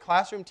 Okay? As a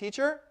classroom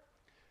teacher,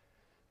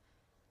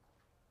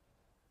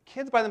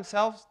 kids by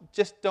themselves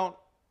just don't,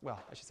 well,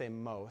 I should say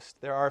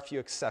most. There are a few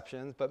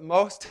exceptions, but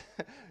most,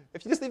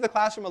 if you just leave the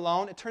classroom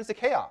alone, it turns to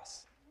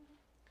chaos.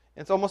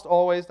 It's almost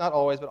always, not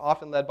always, but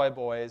often led by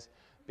boys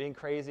being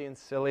crazy and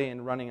silly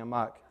and running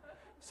amok.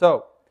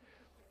 So,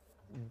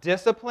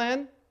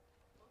 discipline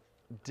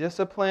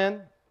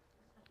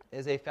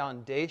is a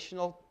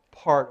foundational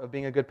part of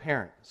being a good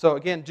parent. So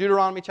again,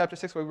 Deuteronomy chapter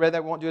 6, we read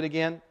that, we won't do it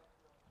again,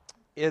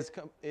 is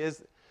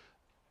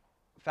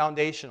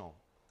foundational.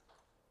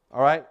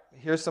 All right?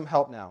 Here's some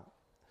help now.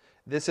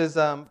 This is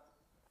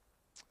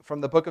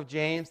from the book of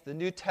James. The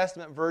New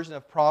Testament version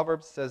of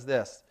Proverbs says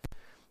this: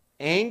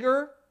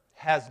 anger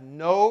has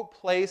no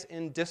place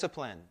in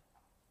discipline.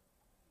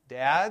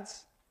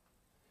 Dads,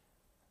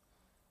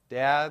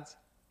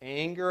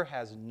 anger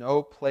has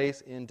no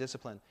place in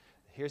discipline.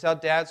 Here's how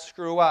dads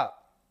screw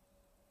up.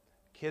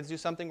 Kids do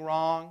something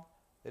wrong.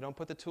 They don't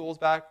put the tools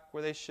back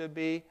where they should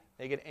be.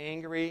 They get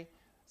angry.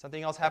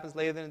 Something else happens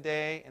later in the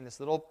day, and this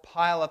little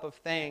pileup of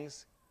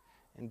things,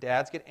 and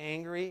dads get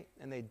angry,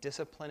 and they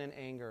discipline in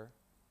anger.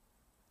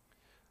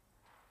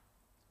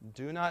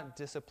 Do not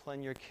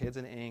discipline your kids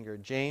in anger.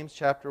 James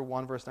chapter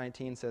 1, verse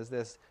 19 says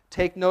this: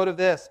 take note of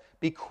this.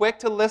 Be quick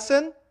to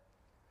listen,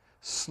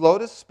 slow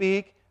to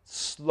speak,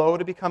 slow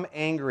to become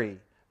angry.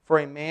 For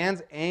a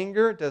man's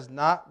anger does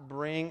not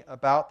bring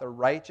about the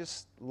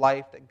righteous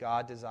life that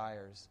God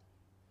desires.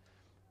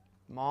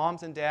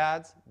 Moms and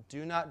dads,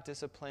 do not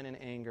discipline in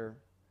anger.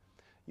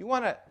 If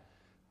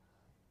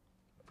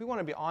we want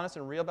to be honest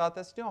and real about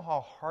this, do you know how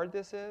hard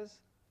this is?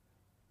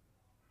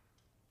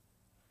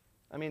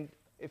 I mean,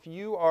 if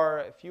you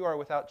are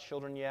without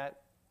children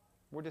yet,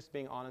 we're just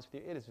being honest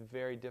with you, it is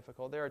very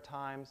difficult. There are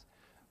times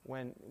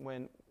when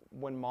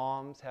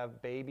moms have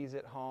babies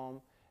at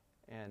home,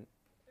 and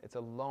it's a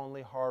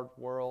lonely, hard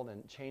world,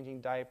 and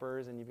changing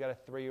diapers, and you've got a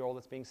 3-year-old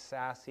that's being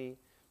sassy,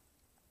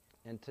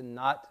 and to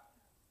not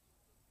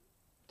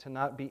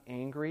be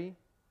angry.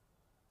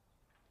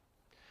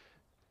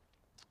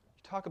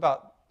 You talk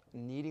about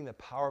needing the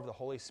power of the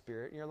Holy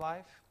Spirit in your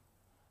life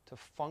to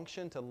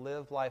function, to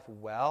live life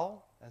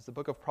well, as the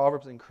book of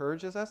Proverbs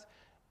encourages us.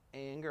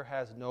 Anger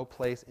has no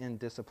place in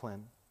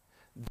discipline.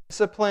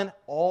 Discipline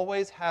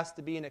always has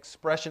to be an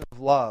expression of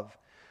love.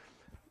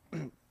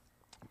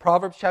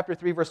 Proverbs chapter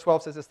 3, verse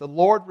 12 says this: the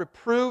Lord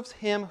reproves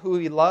him who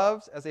he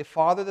loves, as a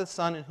father the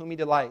son in whom he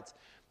delights.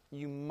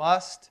 You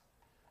must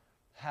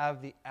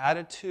have the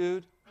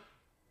attitude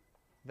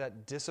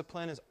that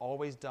discipline is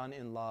always done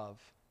in love.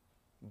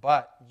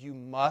 But you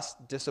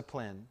must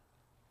discipline.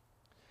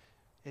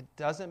 It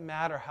doesn't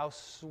matter how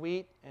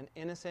sweet and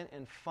innocent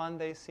and fun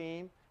they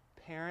seem.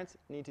 Parents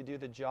need to do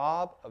the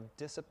job of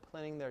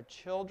disciplining their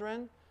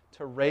children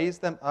to raise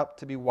them up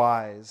to be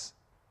wise.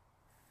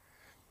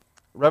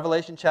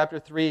 Revelation chapter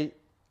 3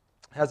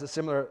 has a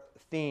similar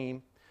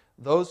theme.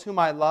 Those whom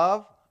I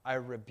love, I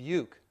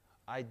rebuke,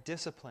 I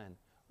discipline.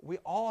 We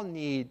all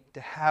need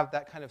to have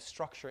that kind of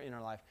structure in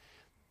our life.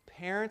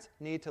 Parents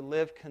need to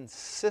live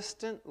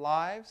consistent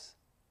lives.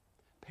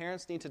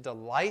 Parents need to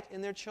delight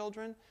in their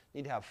children,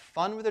 need to have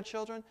fun with their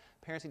children.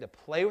 Parents need to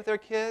play with their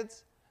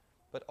kids.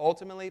 But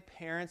ultimately,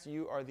 parents,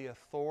 you are the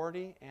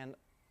authority, and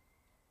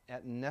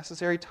at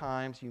necessary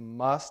times, you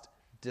must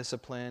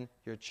discipline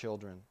your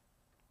children.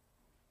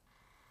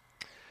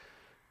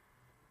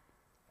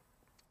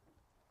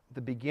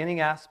 The beginning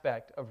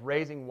aspect of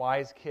raising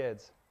wise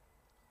kids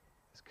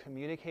is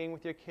communicating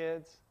with your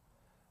kids,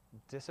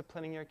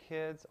 disciplining your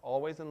kids,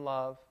 always in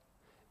love.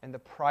 And the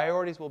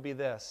priorities will be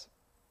this.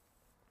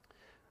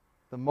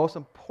 The most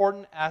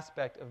important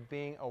aspect of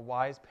being a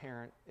wise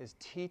parent is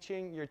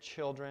teaching your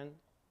children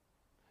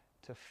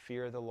to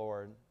fear the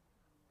Lord.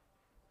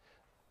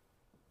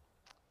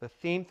 The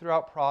theme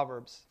throughout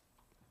Proverbs,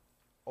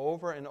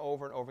 over and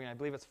over and over again, I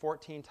believe it's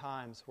 14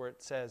 times where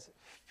it says,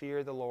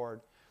 fear the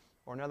Lord.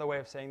 Or another way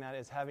of saying that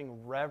is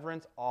having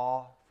reverent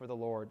awe for the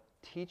Lord.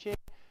 Teaching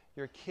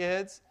your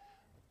kids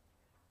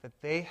that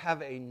they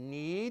have a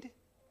need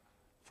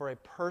for a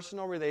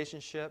personal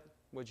relationship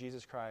with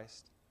Jesus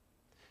Christ.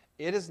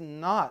 It is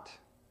not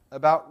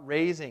about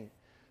raising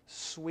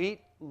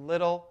sweet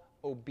little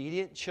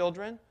obedient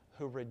children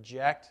who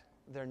reject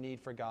their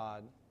need for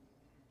God.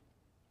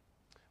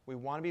 We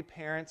want to be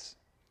parents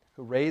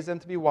who raise them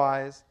to be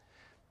wise.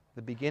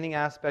 The beginning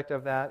aspect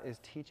of that is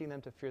teaching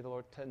them to fear the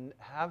Lord, to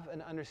have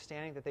an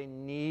understanding that they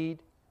need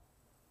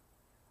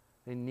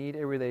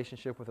a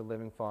relationship with a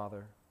living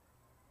Father.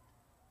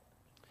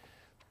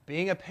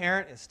 Being a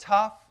parent is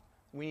tough.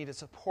 We need to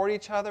support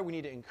each other. We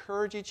need to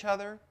encourage each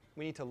other.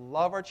 We need to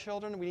love our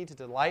children. We need to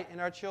delight in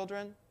our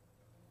children.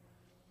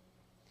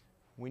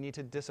 We need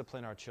to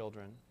discipline our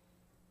children.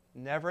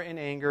 Never in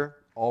anger,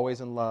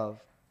 always in love.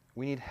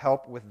 We need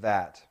help with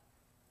that.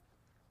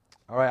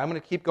 All right, I'm going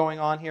to keep going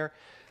on here.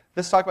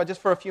 Let's talk about,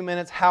 just for a few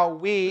minutes, how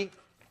we,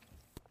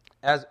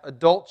 as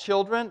adult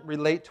children,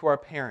 relate to our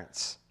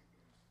parents.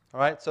 All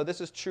right, so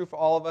this is true for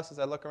all of us. As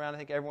I look around, I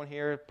think everyone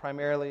here,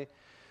 primarily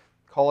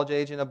college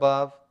age and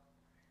above.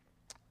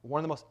 One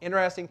of the most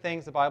interesting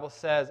things the Bible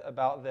says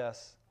about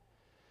this,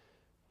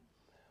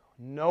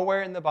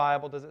 nowhere in the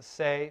Bible does it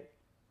say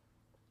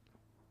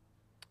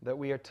that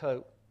we are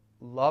to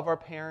love our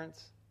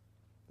parents.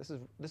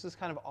 This is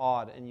kind of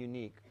odd and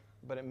unique,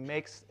 but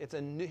here's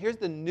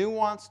the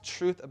nuanced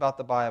truth about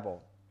the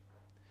Bible.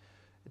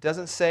 It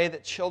doesn't say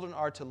that children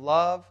are to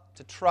love,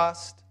 to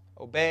trust,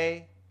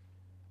 obey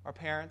our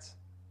parents.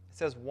 It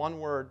says one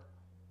word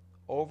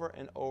over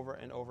and over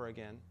and over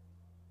again.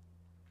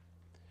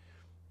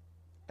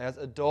 As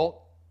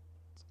adults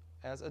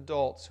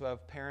who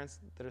have parents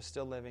that are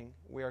still living,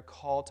 we are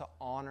called to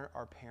honor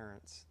our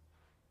parents.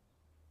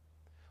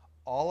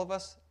 All of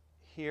us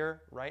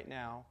here right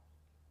now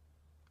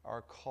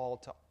are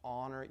called to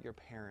honor your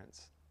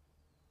parents.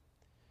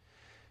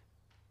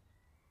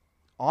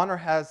 Honor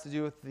has to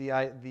do with the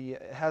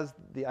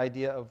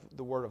idea of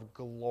the word of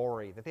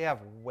glory, that they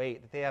have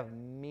weight, that they have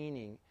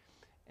meaning,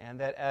 and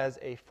that as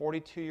a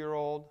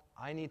 42-year-old,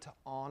 I need to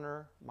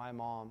honor my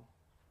mom,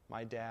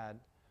 my dad.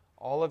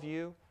 All of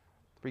you,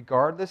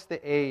 regardless the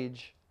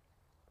age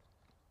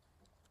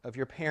of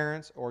your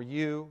parents or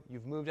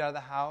you've moved out of the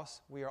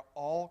house, we are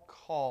all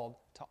called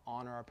to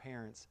honor our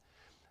parents.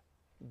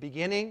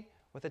 Beginning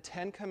with the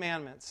 10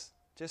 Commandments,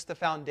 just the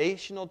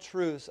foundational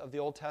truths of the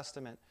Old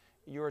Testament,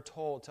 you are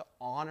told to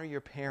honor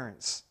your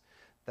parents.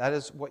 That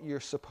is what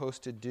you're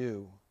supposed to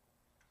do.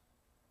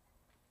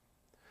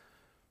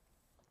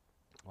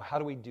 Well, how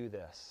do we do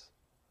this?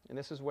 And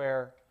this is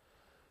where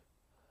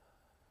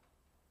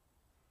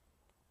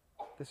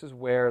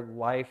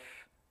life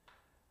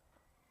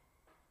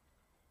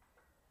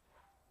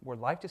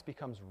just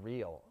becomes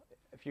real.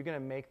 If you're going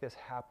to make this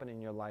happen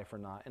in your life or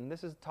not. And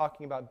this is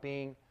talking about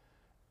being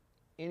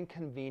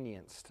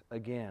inconvenienced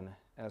again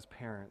as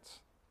parents,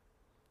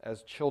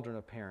 as children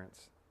of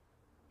parents.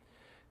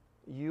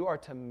 You are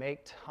to make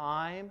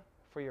time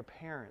for your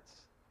parents.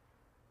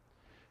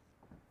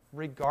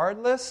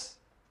 Regardless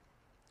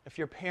if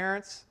your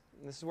parents,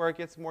 and this is where it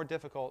gets more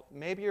difficult,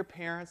 maybe your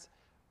parents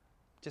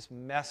just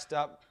messed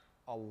up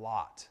a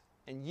lot,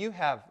 and you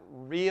have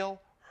real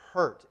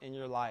hurt in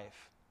your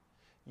life.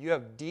 You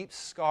have deep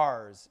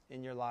scars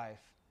in your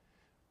life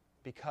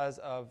because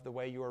of the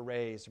way you were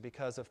raised, or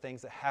because of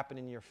things that happened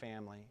in your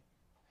family.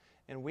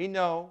 And we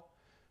know,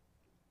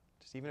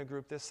 just even a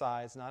group this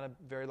size, not a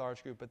very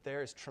large group, but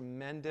there is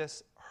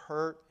tremendous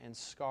hurt and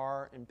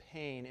scar and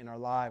pain in our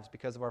lives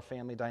because of our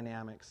family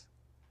dynamics.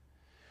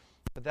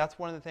 But that's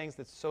one of the things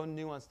that's so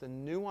nuanced. The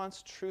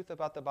nuanced truth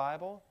about the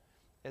Bible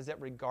is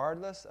that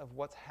regardless of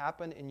what's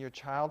happened in your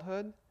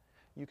childhood,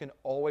 you can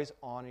always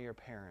honor your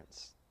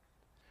parents.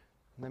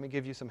 Let me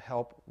give you some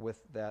help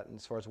with that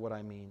as far as what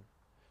I mean.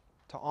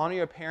 To honor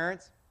your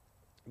parents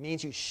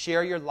means you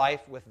share your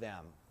life with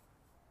them.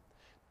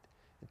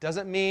 It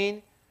doesn't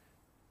mean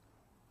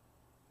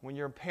when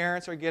your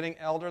parents are getting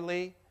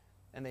elderly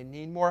and they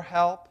need more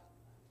help,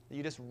 that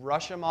you just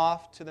rush them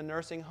off to the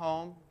nursing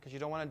home because you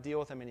don't want to deal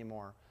with them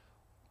anymore.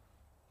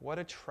 What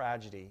a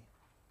tragedy.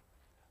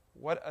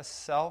 What a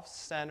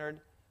self-centered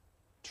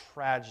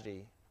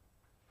tragedy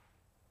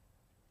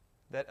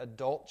that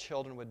adult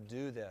children would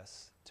do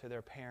this to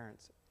their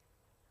parents.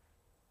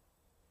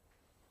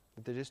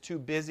 That they're just too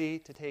busy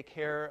to take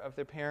care of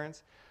their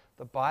parents.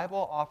 The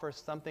Bible offers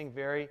something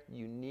very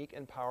unique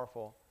and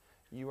powerful.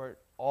 You are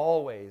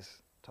always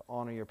to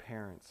honor your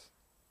parents.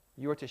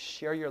 You are to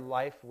share your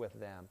life with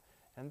them.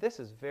 And this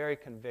is very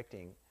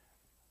convicting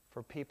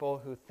for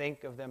people who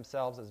think of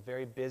themselves as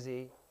very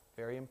busy,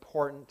 very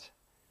important.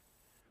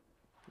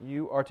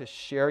 You are to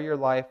share your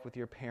life with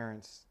your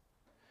parents.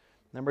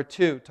 Number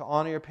 2, to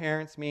honor your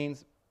parents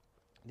means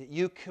that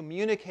you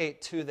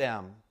communicate to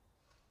them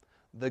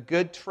the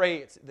good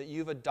traits that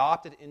you've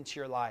adopted into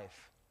your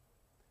life.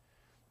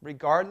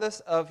 Regardless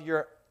of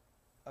your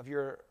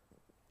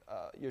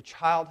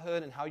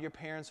childhood and how your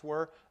parents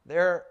were,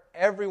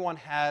 everyone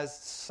has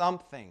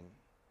something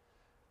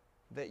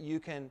that you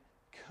can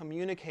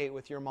communicate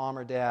with your mom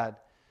or dad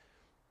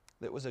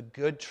that was a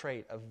good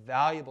trait, a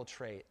valuable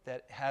trait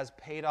that has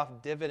paid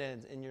off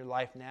dividends in your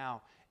life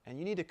now. And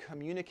you need to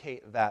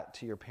communicate that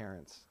to your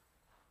parents.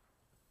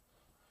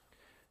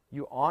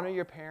 You honor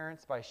your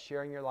parents by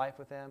sharing your life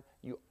with them.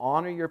 You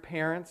honor your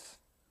parents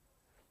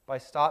by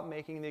stop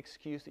making the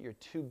excuse that you're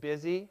too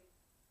busy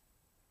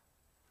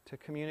to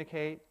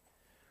communicate.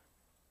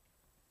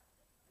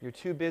 You're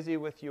too busy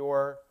with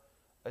your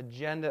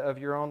agenda of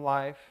your own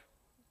life.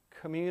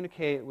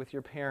 Communicate with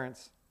your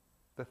parents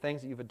the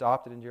things that you've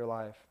adopted into your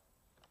life.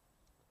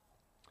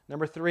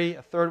 Number 3,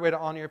 a third way to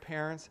honor your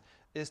parents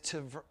is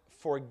to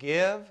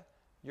forgive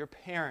your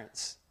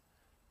parents.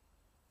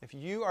 If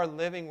you are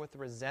living with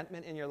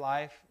resentment in your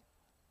life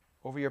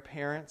over your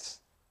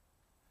parents,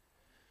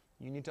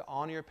 you need to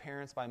honor your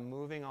parents by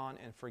moving on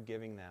and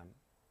forgiving them.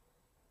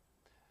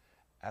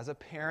 As a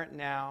parent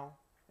now,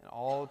 and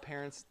all the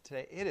parents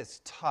today, it is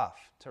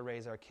tough to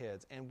raise our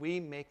kids, and we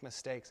make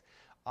mistakes.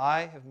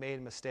 I have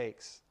made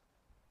mistakes.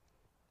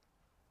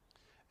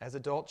 As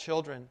adult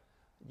children,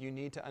 you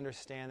need to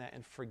understand that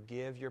and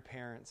forgive your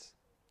parents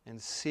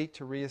and seek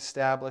to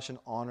reestablish and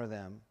honor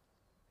them.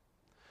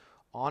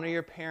 Honor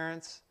your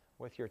parents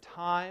with your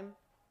time,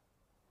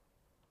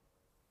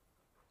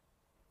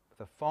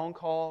 with a phone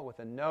call, with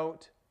a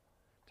note,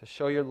 to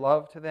show your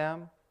love to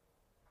them.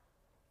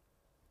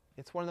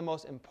 It's one of the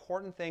most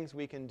important things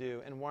we can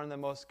do, and one of the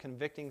most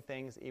convicting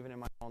things even in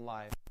my own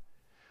life.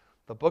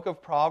 The book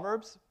of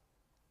Proverbs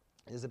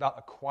It is about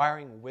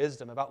acquiring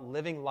wisdom, about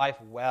living life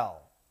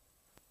well.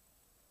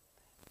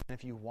 And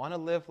if you want to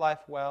live life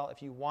well,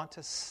 if you want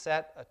to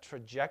set a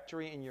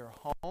trajectory in your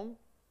home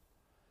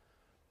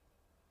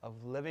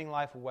of living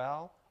life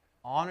well,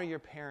 honor your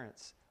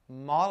parents.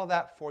 Model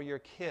that for your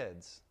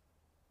kids.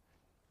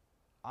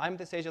 I'm at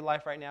the stage of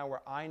life right now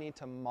where I need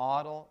to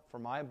model for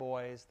my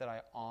boys that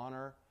I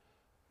honor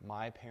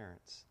my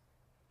parents.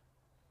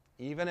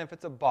 Even if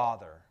it's a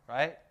bother,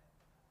 right?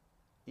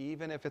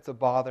 Even if it's a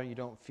bother and you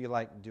don't feel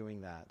like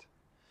doing that.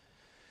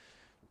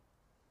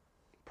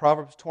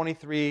 Proverbs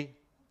 23,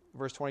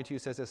 verse 22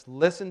 says this,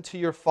 listen to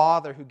your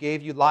father who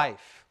gave you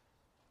life.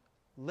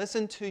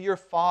 Listen to your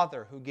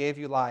father who gave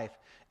you life.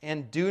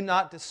 And do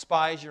not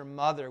despise your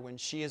mother when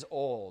she is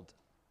old.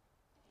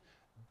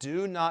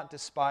 Do not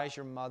despise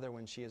your mother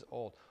when she is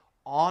old.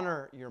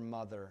 Honor your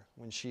mother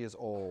when she is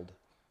old.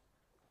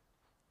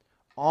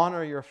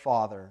 Honor your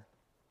father.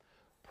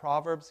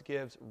 Proverbs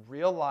gives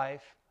real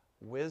life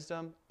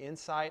wisdom,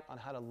 insight on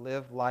how to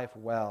live life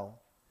well.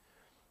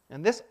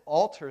 And this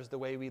alters the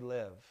way we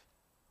live.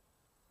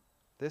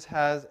 This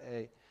has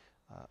a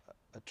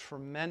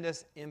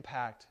tremendous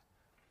impact.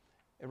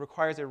 It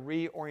requires a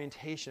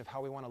reorientation of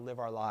how we want to live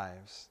our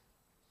lives.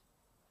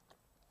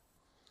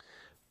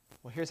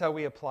 Well, here's how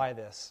we apply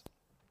this.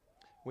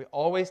 We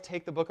always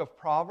take the book of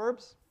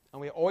Proverbs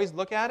and we always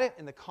look at it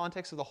in the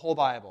context of the whole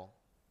Bible.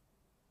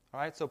 All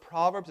right, so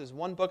Proverbs is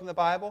one book in the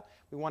Bible.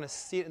 We want to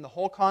see it in the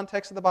whole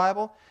context of the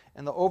Bible.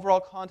 And the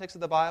overall context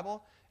of the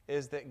Bible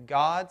is that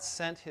God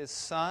sent His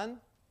Son,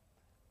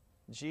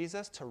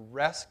 Jesus, to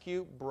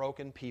rescue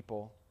broken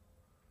people.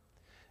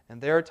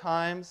 And there are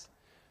times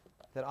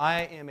that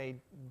I am a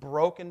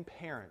broken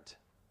parent.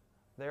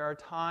 There are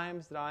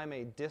times that I am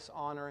a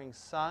dishonoring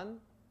son.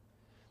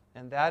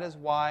 And that is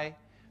why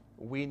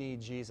we need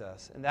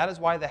Jesus. And that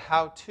is why the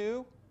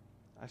how-to,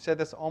 I've said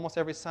this almost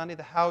every Sunday,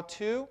 the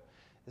how-to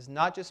is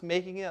not just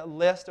making a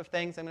list of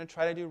things I'm going to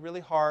try to do really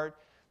hard,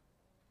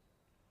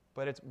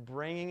 but it's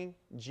bringing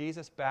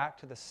Jesus back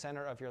to the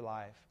center of your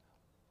life.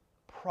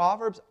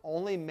 Proverbs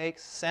only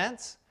makes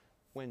sense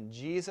when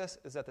Jesus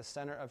is at the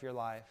center of your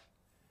life.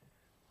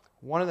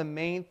 One of the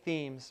main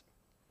themes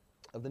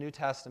of the New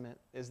Testament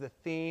is the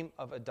theme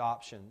of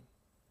adoption.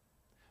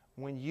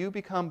 When you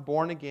become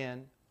born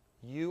again,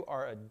 you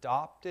are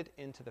adopted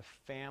into the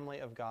family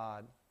of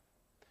God.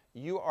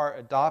 You are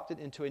adopted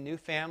into a new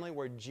family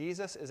where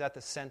Jesus is at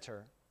the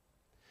center.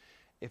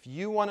 If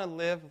you want to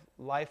live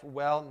life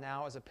well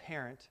now as a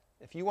parent,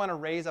 if you want to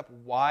raise up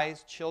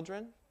wise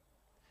children,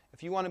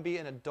 if you want to be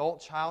an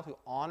adult child who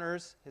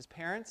honors his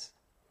parents,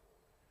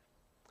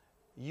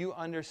 you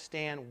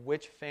understand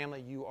which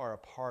family you are a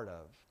part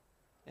of.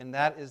 And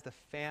that is the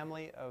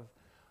family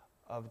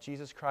of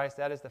Jesus Christ.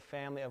 That is the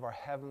family of our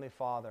Heavenly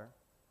Father.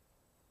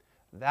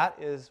 That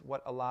is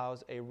what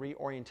allows a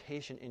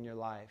reorientation in your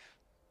life.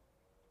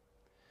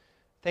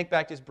 Think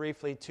back just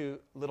briefly to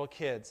little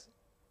kids.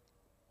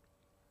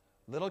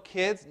 Little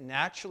kids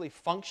naturally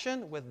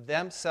function with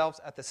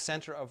themselves at the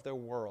center of their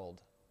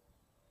world.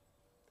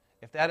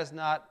 If that is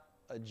not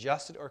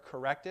adjusted or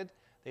corrected,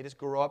 they just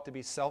grow up to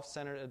be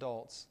self-centered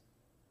adults.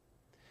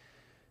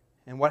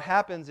 And what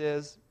happens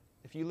is,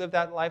 if you live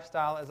that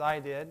lifestyle as I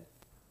did,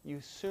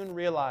 you soon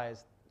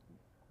realize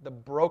the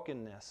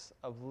brokenness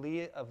of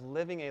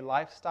living a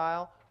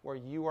lifestyle where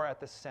you are at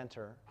the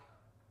center.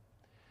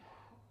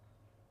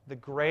 The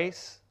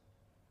grace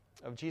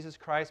of Jesus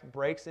Christ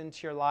breaks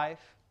into your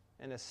life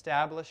and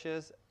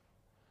establishes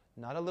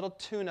not a little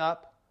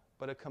tune-up,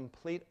 but a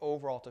complete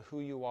overhaul to who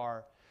you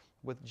are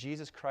with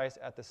Jesus Christ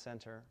at the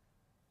center.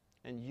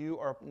 And you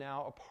are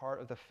now a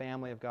part of the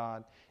family of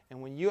God.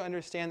 And when you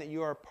understand that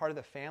you are a part of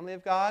the family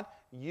of God,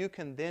 you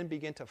can then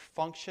begin to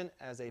function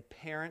as a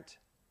parent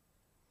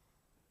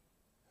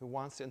who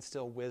wants to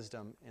instill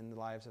wisdom in the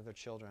lives of their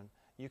children.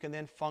 You can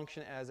then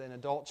function as an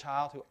adult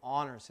child who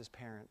honors his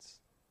parents.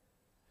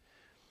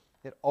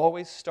 It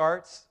always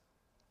starts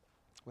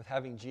with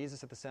having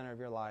Jesus at the center of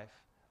your life.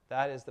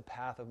 That is the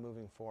path of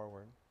moving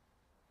forward.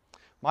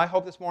 My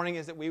hope this morning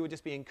is that we would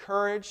just be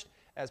encouraged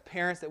as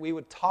parents, that we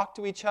would talk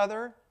to each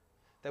other,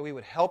 that we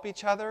would help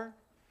each other,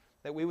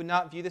 that we would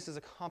not view this as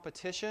a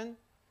competition,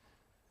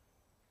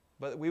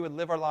 but that we would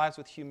live our lives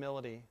with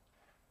humility,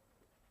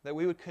 that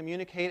we would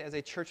communicate as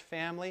a church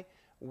family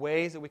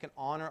ways that we can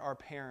honor our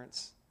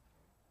parents.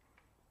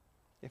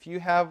 If you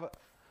have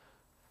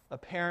a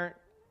parent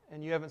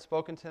and you haven't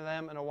spoken to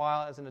them in a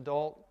while as an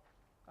adult,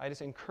 I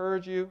just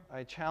encourage you,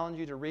 I challenge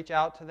you to reach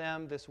out to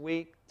them this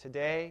week,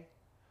 today.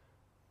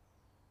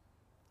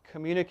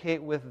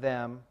 Communicate with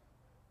them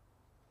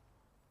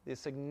the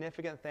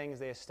significant things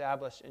they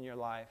establish in your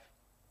life.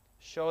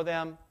 Show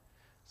them,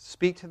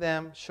 speak to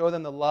them, show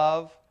them the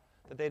love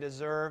that they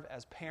deserve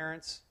as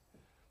parents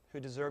who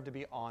deserve to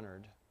be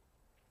honored.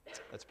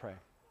 Let's pray.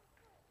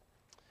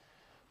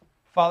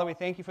 Father, we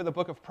thank you for the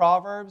book of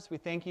Proverbs. We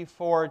thank you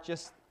for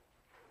just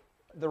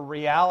the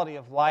reality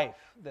of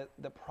life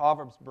that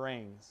Proverbs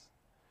brings.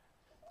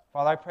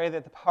 Father, I pray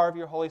that the power of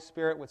your Holy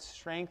Spirit would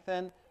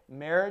strengthen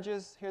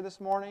marriages here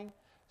this morning,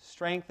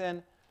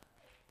 strengthen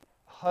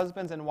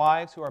husbands and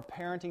wives who are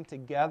parenting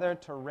together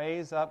to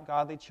raise up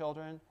godly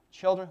children,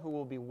 children who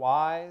will be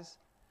wise,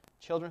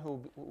 children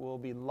who will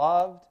be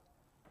loved,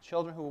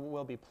 children who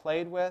will be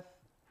played with,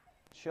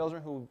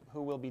 children who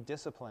will be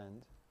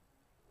disciplined.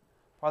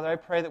 Father, I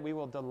pray that we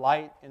will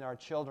delight in our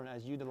children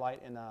as you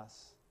delight in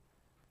us.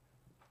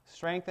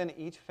 Strengthen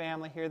each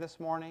family here this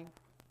morning.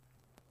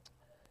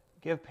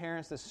 Give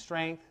parents the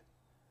strength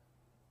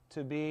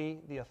to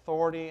be the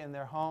authority in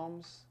their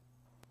homes.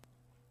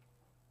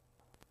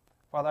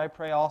 Father, I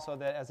pray also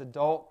that as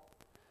adult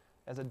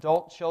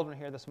children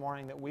here this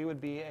morning, that we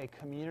would be a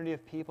community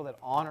of people that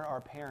honor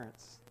our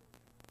parents.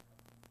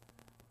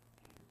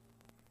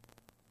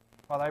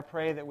 Father, I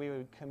pray that we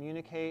would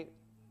communicate,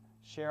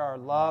 share our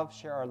love,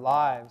 share our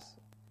lives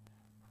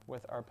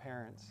with our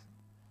parents.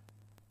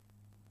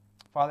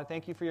 Father,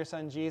 thank you for your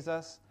Son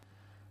Jesus,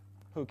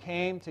 who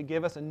came to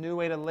give us a new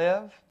way to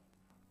live.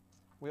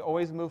 We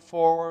always move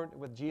forward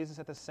with Jesus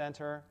at the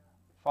center,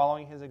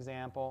 following his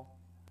example.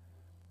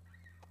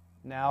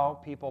 Now,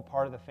 people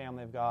part of the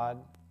family of God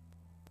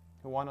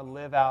who want to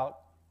live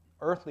out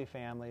earthly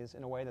families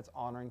in a way that's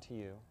honoring to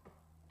you.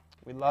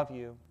 We love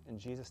you. In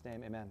Jesus'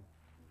 name, amen.